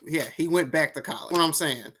he went back to college. What I'm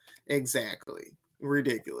saying, exactly,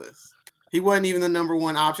 ridiculous. He wasn't even the number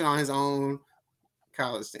 1 option on his own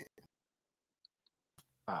college team.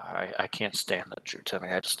 I can't stand that Drew Timme.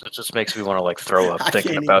 It just makes me want to like throw up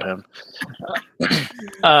thinking about him.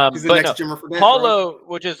 But no, Paulo,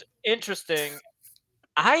 which is interesting.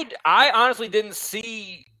 I honestly didn't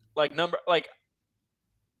see like I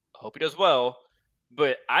hope he does well,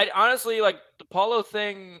 but I honestly like the Paulo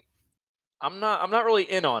thing. I'm not really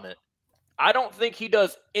in on it. I don't think he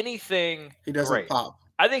does anything. He doesn't great. Pop.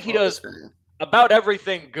 I think he does about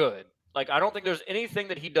everything good. Like, I don't think there's anything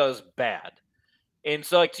that he does bad. And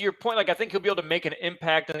so, like, to your point, like, I think he'll be able to make an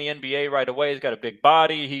impact in the NBA right away. He's got a big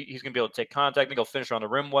body. He's going to be able to take contact. I think he'll finish around the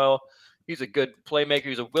rim well. He's a good playmaker.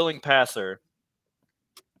 He's a willing passer.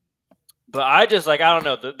 But I just, like, I don't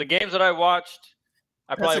know. The games that I watched,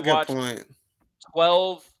 I probably watched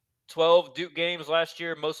 12 Duke games last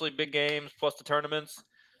year, mostly big games, plus the tournaments.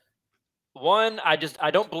 One, I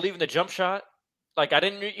don't believe in the jump shot. Like, I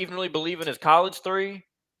didn't even really believe in his college 3.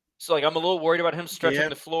 So, like, I'm a little worried about him stretching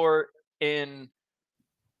the floor in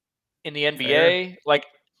the NBA. Fair. Like,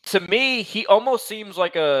 to me, he almost seems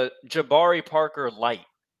like a Jabari Parker light.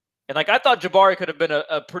 And, like, I thought Jabari could have been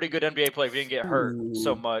a pretty good NBA player if he didn't get hurt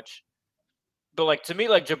so much. But, like, to me,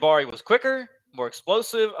 like, Jabari was quicker, more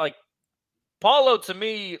explosive. Like, Paulo, to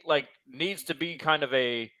me, like, needs to be kind of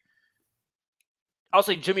I'll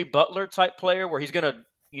say Jimmy Butler type player where he's going to,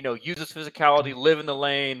 you know, use his physicality, live in the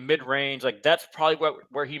lane, mid-range. Like, that's probably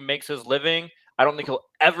where he makes his living. I don't think he'll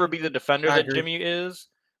ever be the defender that Jimmy is.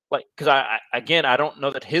 Like, because I don't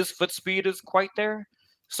know that his foot speed is quite there.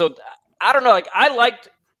 So I don't know. Like,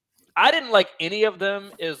 I didn't like any of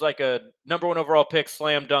them as like a number 1 overall pick,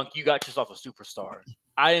 slam dunk. You got yourself a superstar.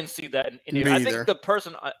 I didn't see that in any. I think the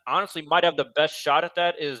person honestly might have the best shot at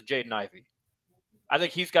that is Jaden Ivey. I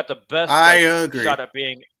think he's got the best shot at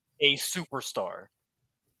being a superstar.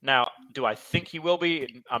 Now, do I think he will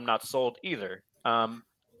be? I'm not sold either.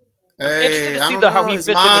 Interesting to see how he fits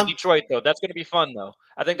in with Detroit, though. That's going to be fun, though.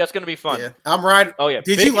 I think that's going to be fun. Yeah, I'm right. Oh yeah.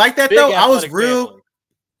 Did you like that though? I was real. Family.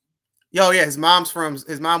 Yo, yeah. His mom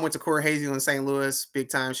went to Corey Hazel in St. Louis, big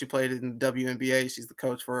time. She played in the WNBA. She's the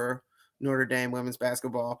coach for Notre Dame women's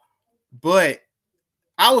basketball. But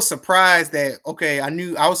I was surprised that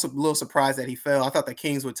I was a little surprised that he fell. I thought the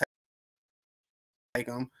Kings would take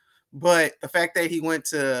him. But the fact that he went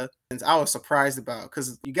to, I was surprised about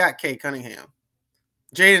because you got Cade Cunningham.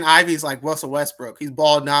 Jaden Ivey's like Russell Westbrook. He's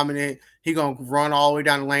ball dominant. He gonna run all the way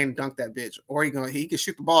down the lane and dunk that bitch, or he can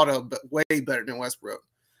shoot the ball though, but way better than Westbrook.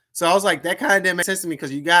 So I was like, that kind of didn't make sense to me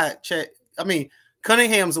because you got Chet. I mean,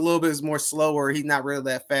 Cunningham's a little bit more slower. He's not really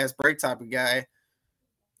that fast break type of guy,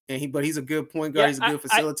 but he's a good point guard. He's a good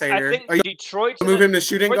facilitator. I think Detroit move him to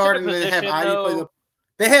shooting guard and then have Ivey play the.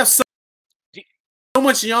 They have so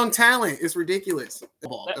much young talent. It's ridiculous.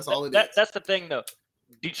 That's all it is. That's the thing though.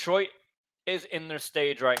 Detroit is in their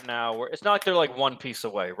stage right now where it's not like they're like one piece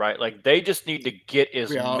away, right? Like they just need to get as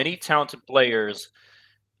many talented players,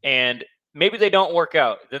 and maybe they don't work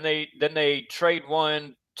out. Then they trade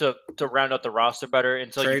one to round out the roster better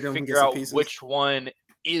until you figure out which one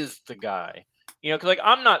is the guy. Because like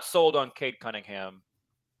I'm not sold on Cade Cunningham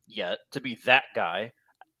yet to be that guy.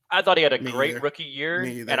 I thought he had a great rookie year,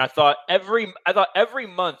 and I thought every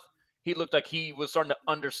month he looked like he was starting to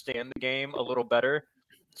understand the game a little better.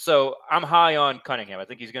 So I'm high on Cunningham. I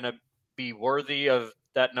think he's going to be worthy of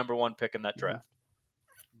that number 1 pick in that draft.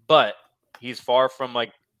 But he's far from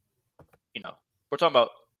like, we're talking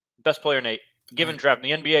about best player in a given draft.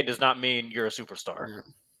 The NBA does not mean you're a superstar.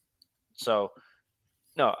 So,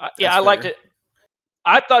 no, I liked it.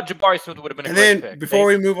 I thought Jabari Smith would have been a great pick. Before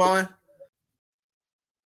we move on,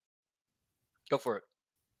 go for it.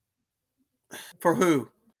 For who?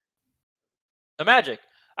 The Magic.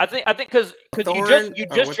 I think because you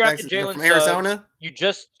just drafted Jalen from Arizona. You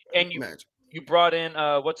brought in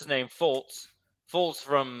what's his name, Fultz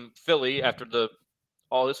from Philly after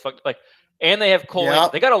all this fucked and they have Cole.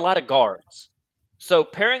 Yep. They got a lot of guards, so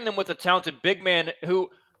pairing them with a talented big man who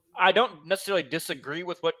I don't necessarily disagree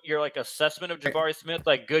with what your assessment of Jabari Smith,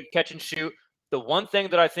 good catch and shoot. The one thing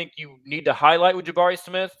that I think you need to highlight with Jabari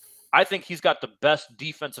Smith, I think he's got the best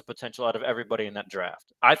defensive potential out of everybody in that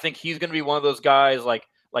draft. I think he's going to be one of those guys like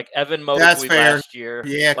Evan Mobley last year.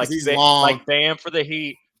 Yeah, because he's long. Like Bam for the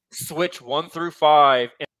Heat, switch 1 through 5.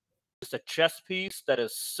 And it's a chess piece that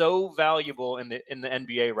is so valuable in the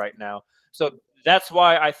NBA right now. So that's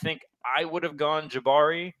why I think I would have gone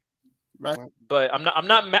Jabari. Right. But I'm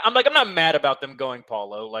not mad about them going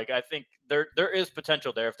Paulo. I think there is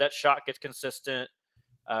potential there. If that shot gets consistent,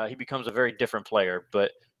 he becomes a very different player.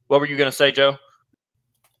 But what were you going to say, Joe?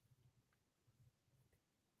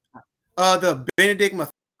 The Benedict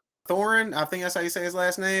Mathurin, I think that's how you say his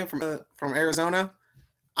last name, from Arizona.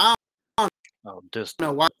 I don't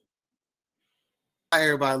know why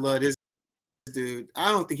everybody love this dude.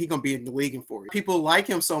 I don't think he's gonna be in the league in 4 years. People like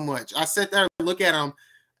him so much. I sit there and look at him.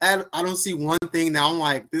 I don't see one thing that I'm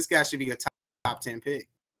like, this guy should be a top 10 pick.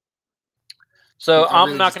 So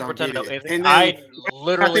I'm not going to pretend to know anything. I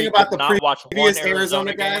literally did not watch one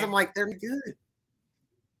Arizona guys. Game. I'm like, they're good.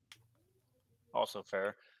 Also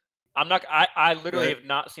fair. I literally have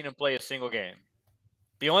not seen him play a single game.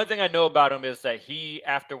 The only thing I know about him is that he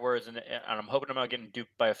afterwards, and I'm hoping I'm not getting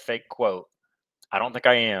duped by a fake quote. I don't think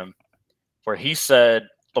I am. Where he said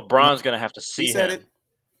LeBron's going to have to see him.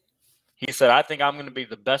 He said, I think I'm going to be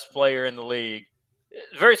the best player in the league.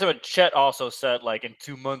 Very similar. Chet also said, in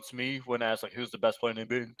 2 months, me, when asked, who's the best player in the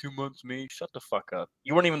NBA? In 2 months, me. Shut the fuck up.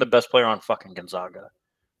 You weren't even the best player on fucking Gonzaga.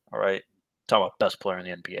 All right? Talk about best player in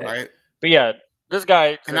the NBA. Right. But yeah, this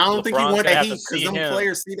guy. And I don't think he wants that heat because some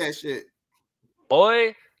players see that shit.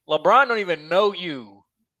 Boy, LeBron don't even know you.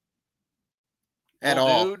 At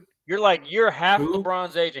all. Dude, you're half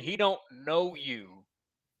LeBron's age and he don't know you.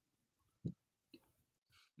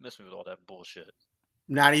 Miss me with all that bullshit.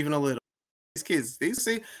 Not even a little. These kids,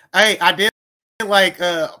 Hey, I did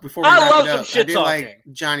before we wrap it up, I did like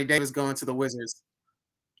Johnny Davis going to the Wizards.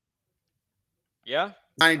 Yeah?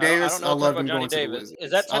 Johnny Davis, I love him going to the Wizards.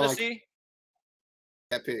 Is that Tennessee?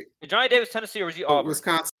 That pick. Is Johnny Davis Tennessee or is he Auburn?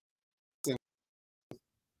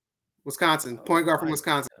 Wisconsin. Point guard from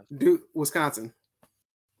Wisconsin. Dude, Wisconsin.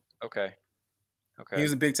 Okay. He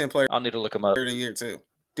was a Big Ten player. I'll need to look him up. Third of the year too.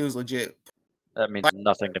 Dude's legit. That means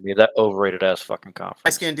nothing to me. That overrated ass fucking conference.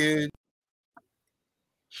 Light-skinned dude.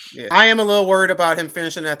 Yeah. I am a little worried about him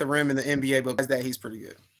finishing at the rim in the NBA, but besides that, he's pretty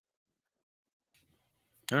good.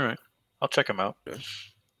 All right. I'll check him out.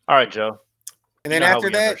 All right, Joe. And then after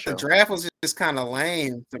that, the draft was just kind of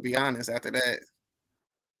lame, to be honest, after that.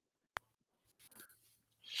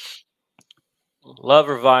 Love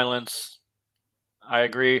or violence? I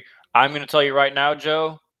agree. I'm going to tell you right now,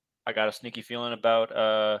 Joe, I got a sneaky feeling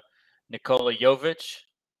about Nikola Jovic.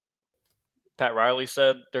 Pat Riley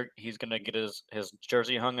said he's going to get his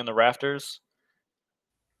jersey hung in the rafters.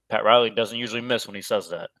 Pat Riley doesn't usually miss when he says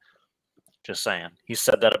that. Just saying. He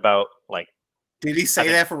said that about Did he say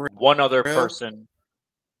that for one other person?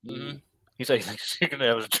 Mm-hmm. He said he's going to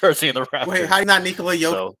have his jersey in the Raptors. Wait, how you not Nikola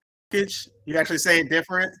Jokic? So, you actually say it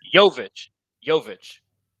different? Jovic. Jovic.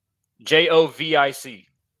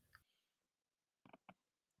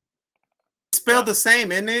 Spelled the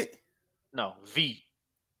same, isn't it? No, V.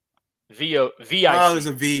 V-I-C. Oh, there's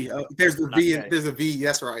a V. There's the V. There's a V.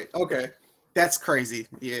 That's right. Okay. That's crazy.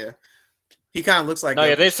 Yeah. He kind of looks like. No,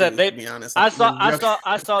 yeah. They said they. To be honest, I saw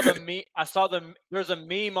the meme. I saw the. There's a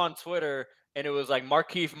meme on Twitter, and it was like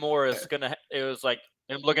Markieff Morris gonna. It was like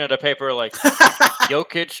him looking at a paper like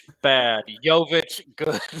Jokic bad, Jovic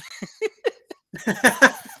good. All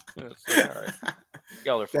right.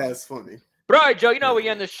 Y'all are funny. That's funny. But all right, Joe. You know we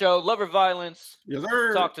end the show. Love or violence? Yes,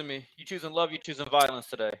 sir. Talk to me. You choosing love? You choosing violence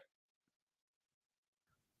today?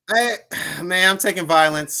 Man, I'm taking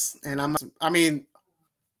violence, and I mean.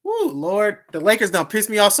 Woo, Lord, the Lakers done pissed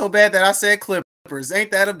me off so bad that I said Clippers. Ain't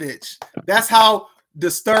that a bitch? That's how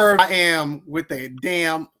disturbed I am with the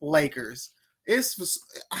damn Lakers. I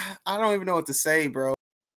don't even know what to say, bro.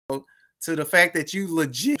 To the fact that you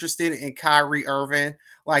legit interested in Kyrie Irving,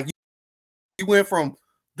 like you went from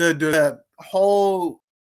the whole.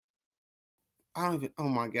 I don't even. Oh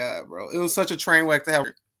my God, bro! It was such a train wreck to have,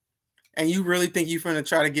 and you really think you're gonna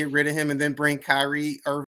try to get rid of him and then bring Kyrie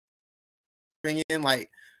Irving in, like.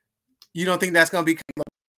 You don't think that's going to be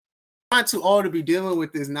not too old to be dealing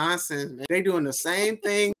with this nonsense, man. They doing the same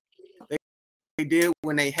thing they did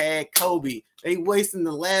when they had Kobe. They wasting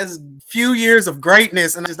the last few years of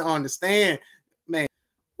greatness, and I just don't understand, man.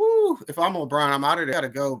 Woo, if I'm LeBron, I'm out of there. Gotta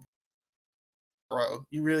go, bro.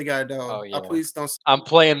 You really gotta go. Oh, yeah. Please don't. I'm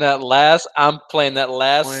playing that last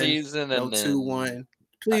season and 2-1.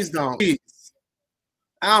 Please don't. Please.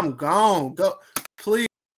 I'm gone. Go, please.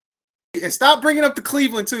 And stop bringing up the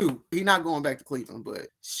Cleveland, too. He's not going back to Cleveland, but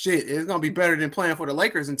shit, it's going to be better than playing for the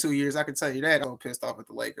Lakers in 2 years. I can tell you that. I'm pissed off at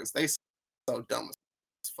the Lakers. They so dumb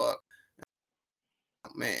as fuck.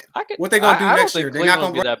 Man. What they going to do next year? They're not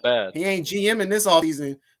going to be that bad. He ain't GM in this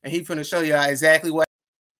offseason, and he's going to show you exactly what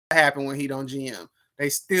happened when he don't GM. They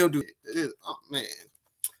still do it. Oh, man.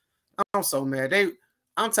 I'm so mad.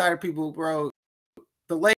 I'm tired of people, bro.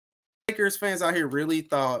 The Lakers fans out here really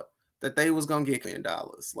thought that they was going to get $1 million.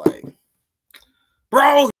 Like,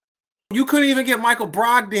 bro, you couldn't even get Michael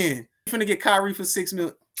Brogdon. You're finna get Kyrie for $6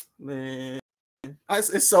 million. Man,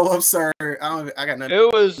 it's so absurd. I got nothing.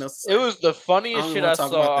 It was the funniest shit I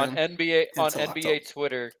saw on NBA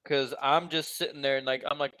Twitter, because I'm just sitting there and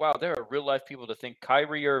I'm like, wow, there are real life people that think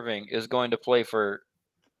Kyrie Irving is going to play for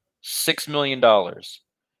 $6 million,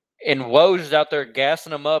 and Woj is out there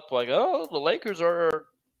gassing him up like, oh, the Lakers are,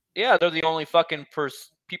 yeah, they're the only fucking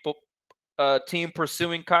team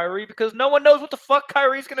pursuing Kyrie, because no one knows what the fuck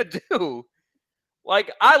Kyrie's gonna do.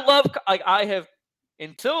 Like, I have,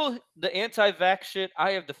 until the anti-vax shit,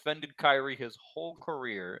 I have defended Kyrie his whole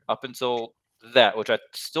career up until that, which I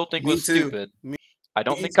still think was stupid. I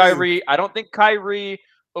don't think Kyrie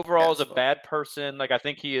overall is a bad person. Like, I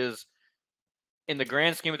think he is, in the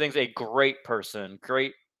grand scheme of things, a great person,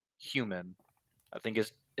 great human. I think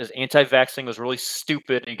his anti-vax thing was really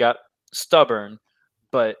stupid. He got stubborn,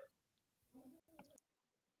 but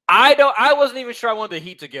I wasn't even sure I wanted the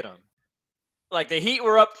Heat to get him. Like, the Heat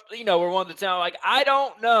were up, we're one of the town. Like, I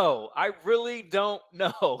don't know. I really don't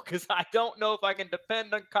know, because I don't know if I can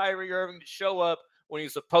depend on Kyrie Irving to show up when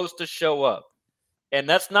he's supposed to show up. And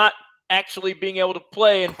that's not actually being able to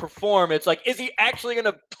play and perform. It's like, is he actually going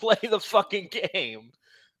to play the fucking game?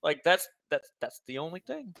 Like, that's the only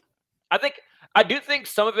thing. I do think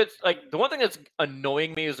some of it's, like, the one thing that's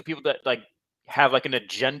annoying me is the people that, like, have, like, an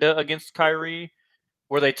agenda against Kyrie,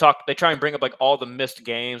 where they try and bring up, like, all the missed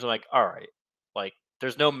games. I'm like, all right, like,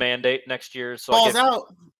 there's no mandate next year, so falls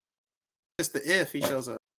out. It's the if he shows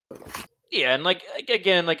up. Yeah, and like,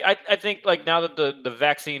 again, like, I think, like, now that the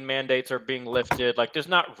vaccine mandates are being lifted, like, there's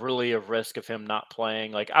not really a risk of him not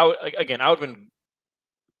playing. Like, I would have been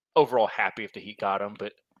overall happy if the Heat got him,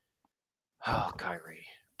 but Kyrie.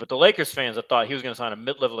 But the Lakers fans, I thought he was going to sign a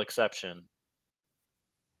mid-level exception.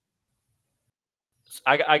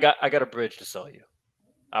 I got a bridge to sell you.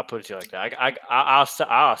 I'll put it to you like that.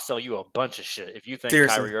 I'll sell you a bunch of shit if you think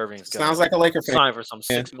Seriously. Kyrie Irving's going to sign for some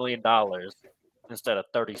 $6 million instead of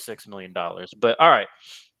 $36 million. But all right,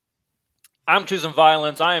 I'm choosing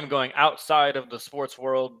violence. I am going outside of the sports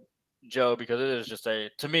world, Joe, because it is just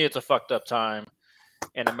to me, it's a fucked up time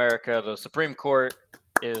in America. The Supreme Court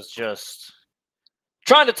is just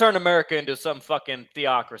trying to turn America into some fucking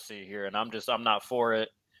theocracy here, and I'm not for it.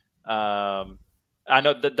 I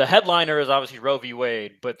know the headliner is obviously Roe v.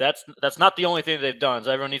 Wade, but that's not the only thing they've done.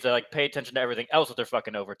 So everyone needs to, like, pay attention to everything else that they're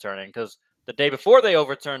fucking overturning. Because the day before they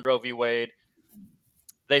overturned Roe v. Wade,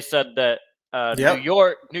 they said that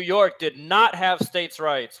New York did not have states'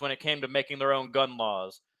 rights when it came to making their own gun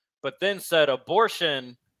laws, but then said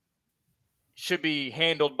abortion should be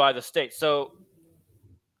handled by the state. So,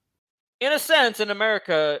 in a sense, in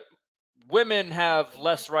America, women have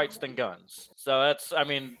less rights than guns. So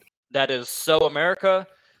that is so America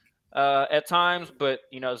at times. But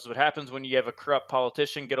this is what happens when you have a corrupt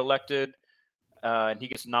politician get elected, and he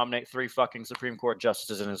gets to nominate 3 fucking Supreme Court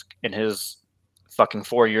justices in his fucking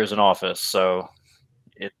 4 years in office. So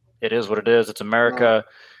it is what it is. It's America.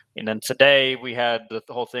 And then today we had the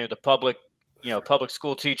whole thing with the public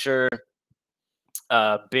school teacher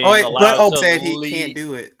being allowed to said lead. He can't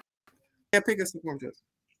do it. Can't pick a Supreme Justice.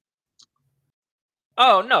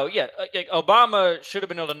 Oh no, yeah, Obama should have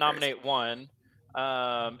been able to nominate one,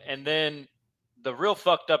 and then the real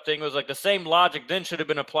fucked up thing was like the same logic then should have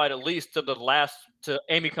been applied at least to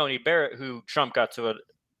Amy Coney Barrett, who Trump got to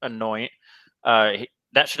anoint. That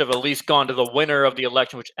should have at least gone to the winner of the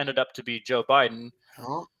election, which ended up to be Joe Biden.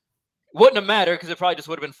 Oh. Wouldn't have mattered because it probably just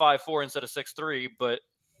would have been 5-4 instead of 6-3. But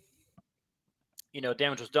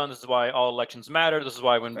damage was done. This is why all elections matter. This is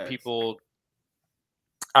why when people,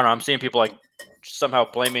 I don't know, I'm seeing people like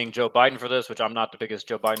somehow blaming Joe Biden for this, which I'm not the biggest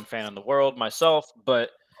Joe Biden fan in the world myself, but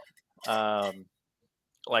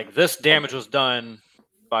like this damage was done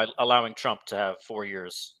by allowing Trump to have 4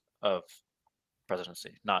 years of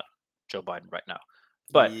presidency, not Joe Biden right now.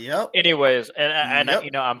 But anyways, and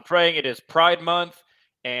I'm praying. It is Pride Month,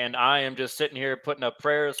 and I am just sitting here putting up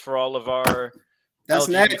prayers for all of our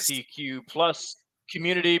LGBTQ plus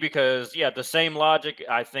community because, the same logic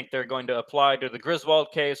I think they're going to apply to the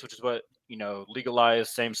Griswold case, which is what,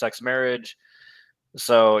 legalized same-sex marriage.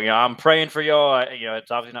 So, I'm praying for y'all.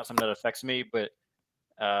 It's obviously not something that affects me, but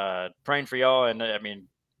praying for y'all. And I mean,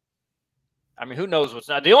 who knows what's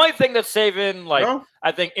not. The only thing that's saving,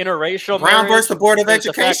 I think, interracial Brown versus the Board of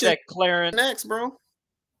Education. The Clarence next, bro.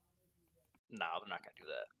 No, they're not going to do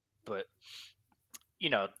that. But,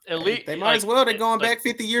 at least they might as well. They're going back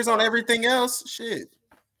 50 years on everything else. Shit.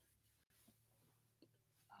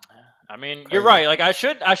 You're right. Like I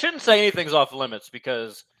shouldn't say anything's off limits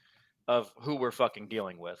because of who we're fucking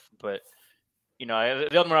dealing with. But the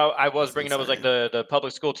other one I was bringing up was like the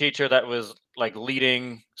public school teacher that was like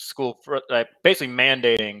leading school, basically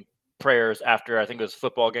mandating prayers after I think it was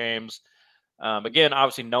football games. Again,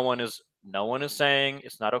 obviously, no one is saying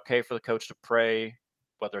it's not okay for the coach to pray,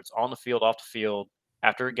 whether it's on the field, off the field,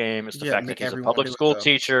 after a game. It's the fact that he's a public school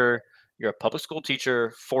teacher. You're a public school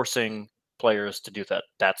teacher forcing players to do that.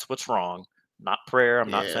 That's what's wrong. Not prayer. I'm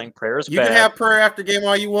not saying prayer is bad. You can have prayer after game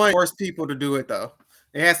all you want. Force people to do it though.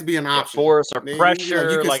 It has to be an option. Force or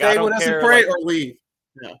pressure. You can stay with us and pray or leave.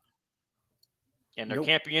 Yeah. And there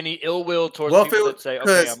can't be any ill will towards people that say,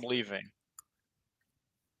 "Okay, I'm leaving."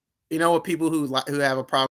 You know what? People who have a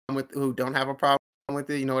problem with, who don't have a problem with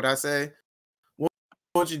it. You know what I say? What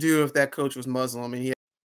would you do if that coach was Muslim and he had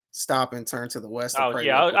to stop and turn to the west? Oh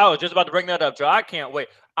yeah, I was just about to bring that up, Joe. I can't wait.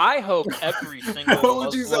 I hope every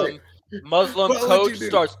single Muslim coach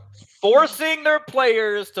starts forcing their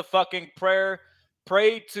players to fucking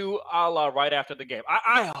pray to Allah right after the game.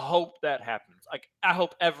 I hope that happens. Like I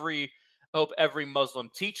hope every Muslim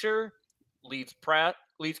teacher leads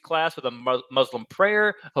class with a Muslim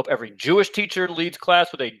prayer. I hope every Jewish teacher leads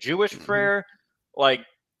class with a Jewish prayer. Like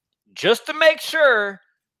just to make sure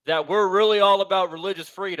that we're really all about religious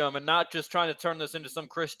freedom and not just trying to turn this into some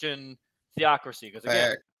Christian theocracy. Because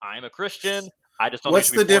again, I'm a Christian. I just don't think it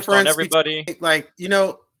should be forced on everybody.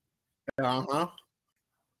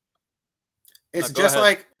 It's just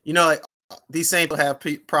ahead. Like these same people have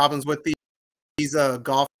problems with these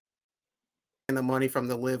golf and the money from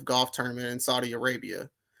the Live Golf tournament in Saudi Arabia.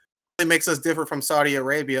 It makes us different from Saudi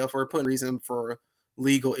Arabia if we're putting reason for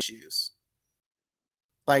legal issues.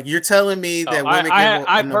 Like you're telling me that women get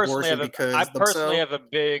an abortion because I personally have a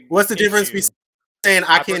big. What's the difference between saying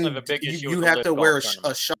you have to wear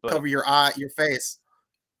a shawl cover your face?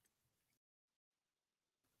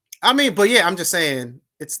 But yeah, I'm just saying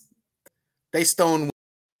they stone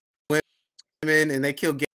women and they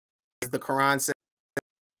kill gays. The Quran says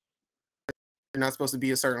you're not supposed to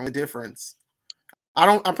be a certain difference.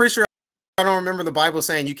 I'm pretty sure I don't remember the Bible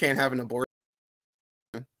saying you can't have an abortion.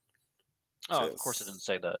 Oh, of course it didn't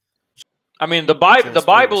say that. The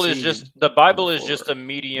Bible is just a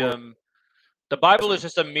medium. The Bible is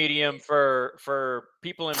just a medium for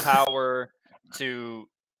people in power to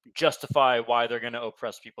justify why they're going to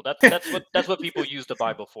oppress people. That's what people use the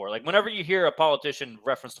Bible for. Like whenever you hear a politician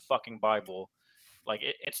reference the fucking Bible, like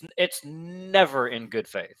it's never in good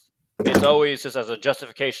faith. It's always just as a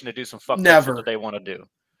justification to do some fucked up shit that they want to do.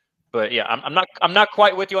 But yeah, I'm not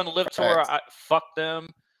quite with you on the Live Tour. Fuck them.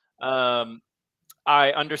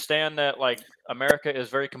 I understand that like America is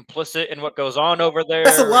very complicit in what goes on over there.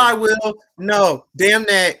 That's a lie, Will. No, damn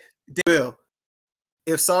that, Will.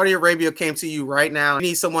 If Saudi Arabia came to you right now, you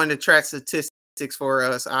need someone to track statistics for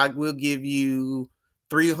us, I will give you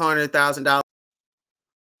 $300,000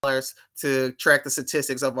 to track the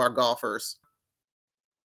statistics of our golfers.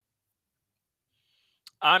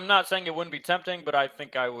 I'm not saying it wouldn't be tempting, but I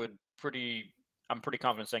think I'm pretty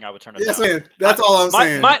confident saying I would turn it down. Man, that's all I'm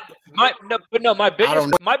saying. My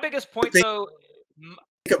biggest point though.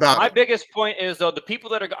 My biggest point is though the people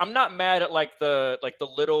that are. I'm not mad at like the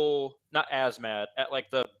little. Not as mad at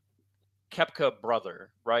like the Koepka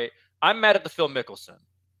brother, right? I'm mad at the Phil Mickelson.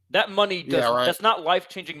 That money that's not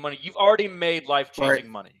life-changing money. You've already made life-changing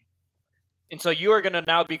money, and so you are going to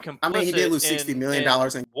now be complicit. I mean, he did lose $60 million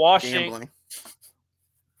in gambling.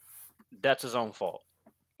 That's his own fault.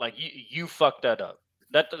 Like you fucked that up.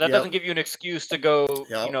 That doesn't give you an excuse to go,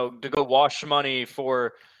 to go wash money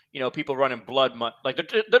for, people running blood money. Like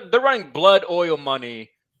they're running blood oil money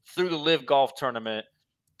through the Live Golf tournament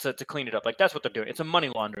to clean it up. Like that's what they're doing. It's a money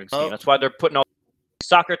laundering scheme. That's why they're putting all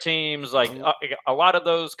soccer teams, like a lot of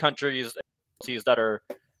those countries that are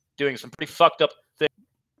doing some pretty fucked up things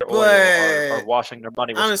are washing their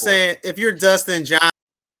money. I'm saying if you're Dustin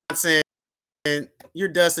Johnson,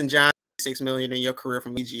 $6 million in your career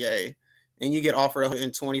from PGA, and you get offered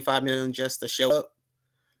 $125 million just to show up.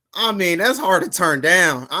 I mean, that's hard to turn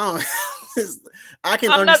down. I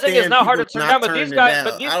can understand. I'm not saying it's not hard to turn down, but these guys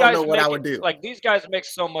I don't know what I would do. Like these guys make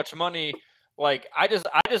so much money. Like I just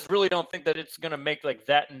really don't think that it's gonna make like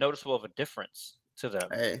that noticeable of a difference to them.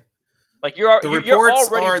 Hey, like you're already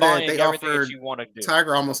buying that they everything that you want to do.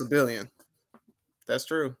 Tiger almost $1 billion. That's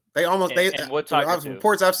true. They almost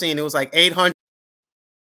reports I've seen it was like 800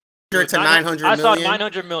 to 900 million. I saw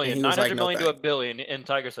 900 million. 900 million to $1 billion, and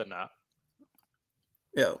Tiger said nah.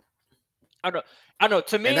 Yeah. I don't know.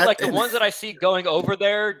 To me, the ones that I see going over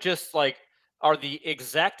there just like are the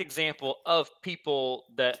exact example of people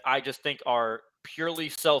that I just think are purely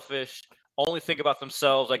selfish, only think about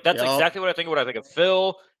themselves. Like that's exactly what I think of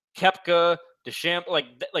Phil, Koepka, DeChambeau.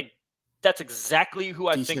 Like that's exactly who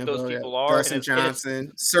I think those people are. Dustin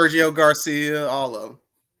Johnson, Sergio Garcia, all of them.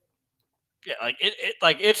 Yeah,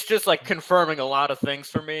 it's just like confirming a lot of things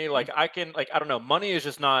for me. Like I don't know, money is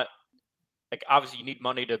just not like obviously you need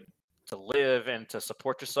money to live and to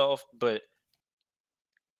support yourself, but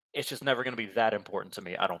it's just never going to be that important to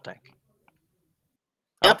me. I don't think.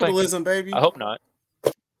 Capitalism, baby. I hope not.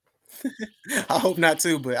 I hope not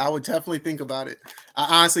too, but I would definitely think about it.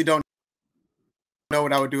 I honestly don't know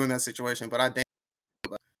what I would do in that situation, but I think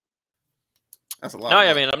that's a lot. No,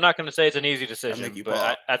 I mean, I'm not going to say it's an easy decision,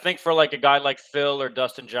 but I think for like a guy like Phil or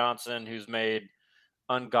Dustin Johnson, who's made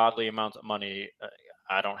ungodly amounts of money,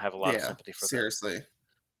 I don't have a lot of sympathy for seriously.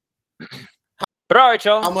 But all right,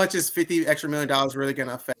 y'all. How much is $50 extra million really going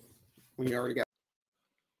to affect when you already got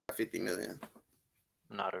 $50 million?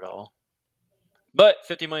 Not at all. But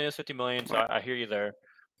 $50 million is $50 million, so I hear you there.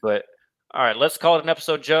 But all right, let's call it an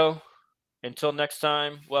episode, Joe. Until next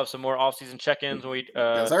time, we'll have some more off-season check-ins when we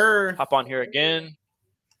hop on here again.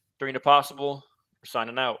 3 into possible. We're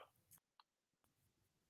signing out.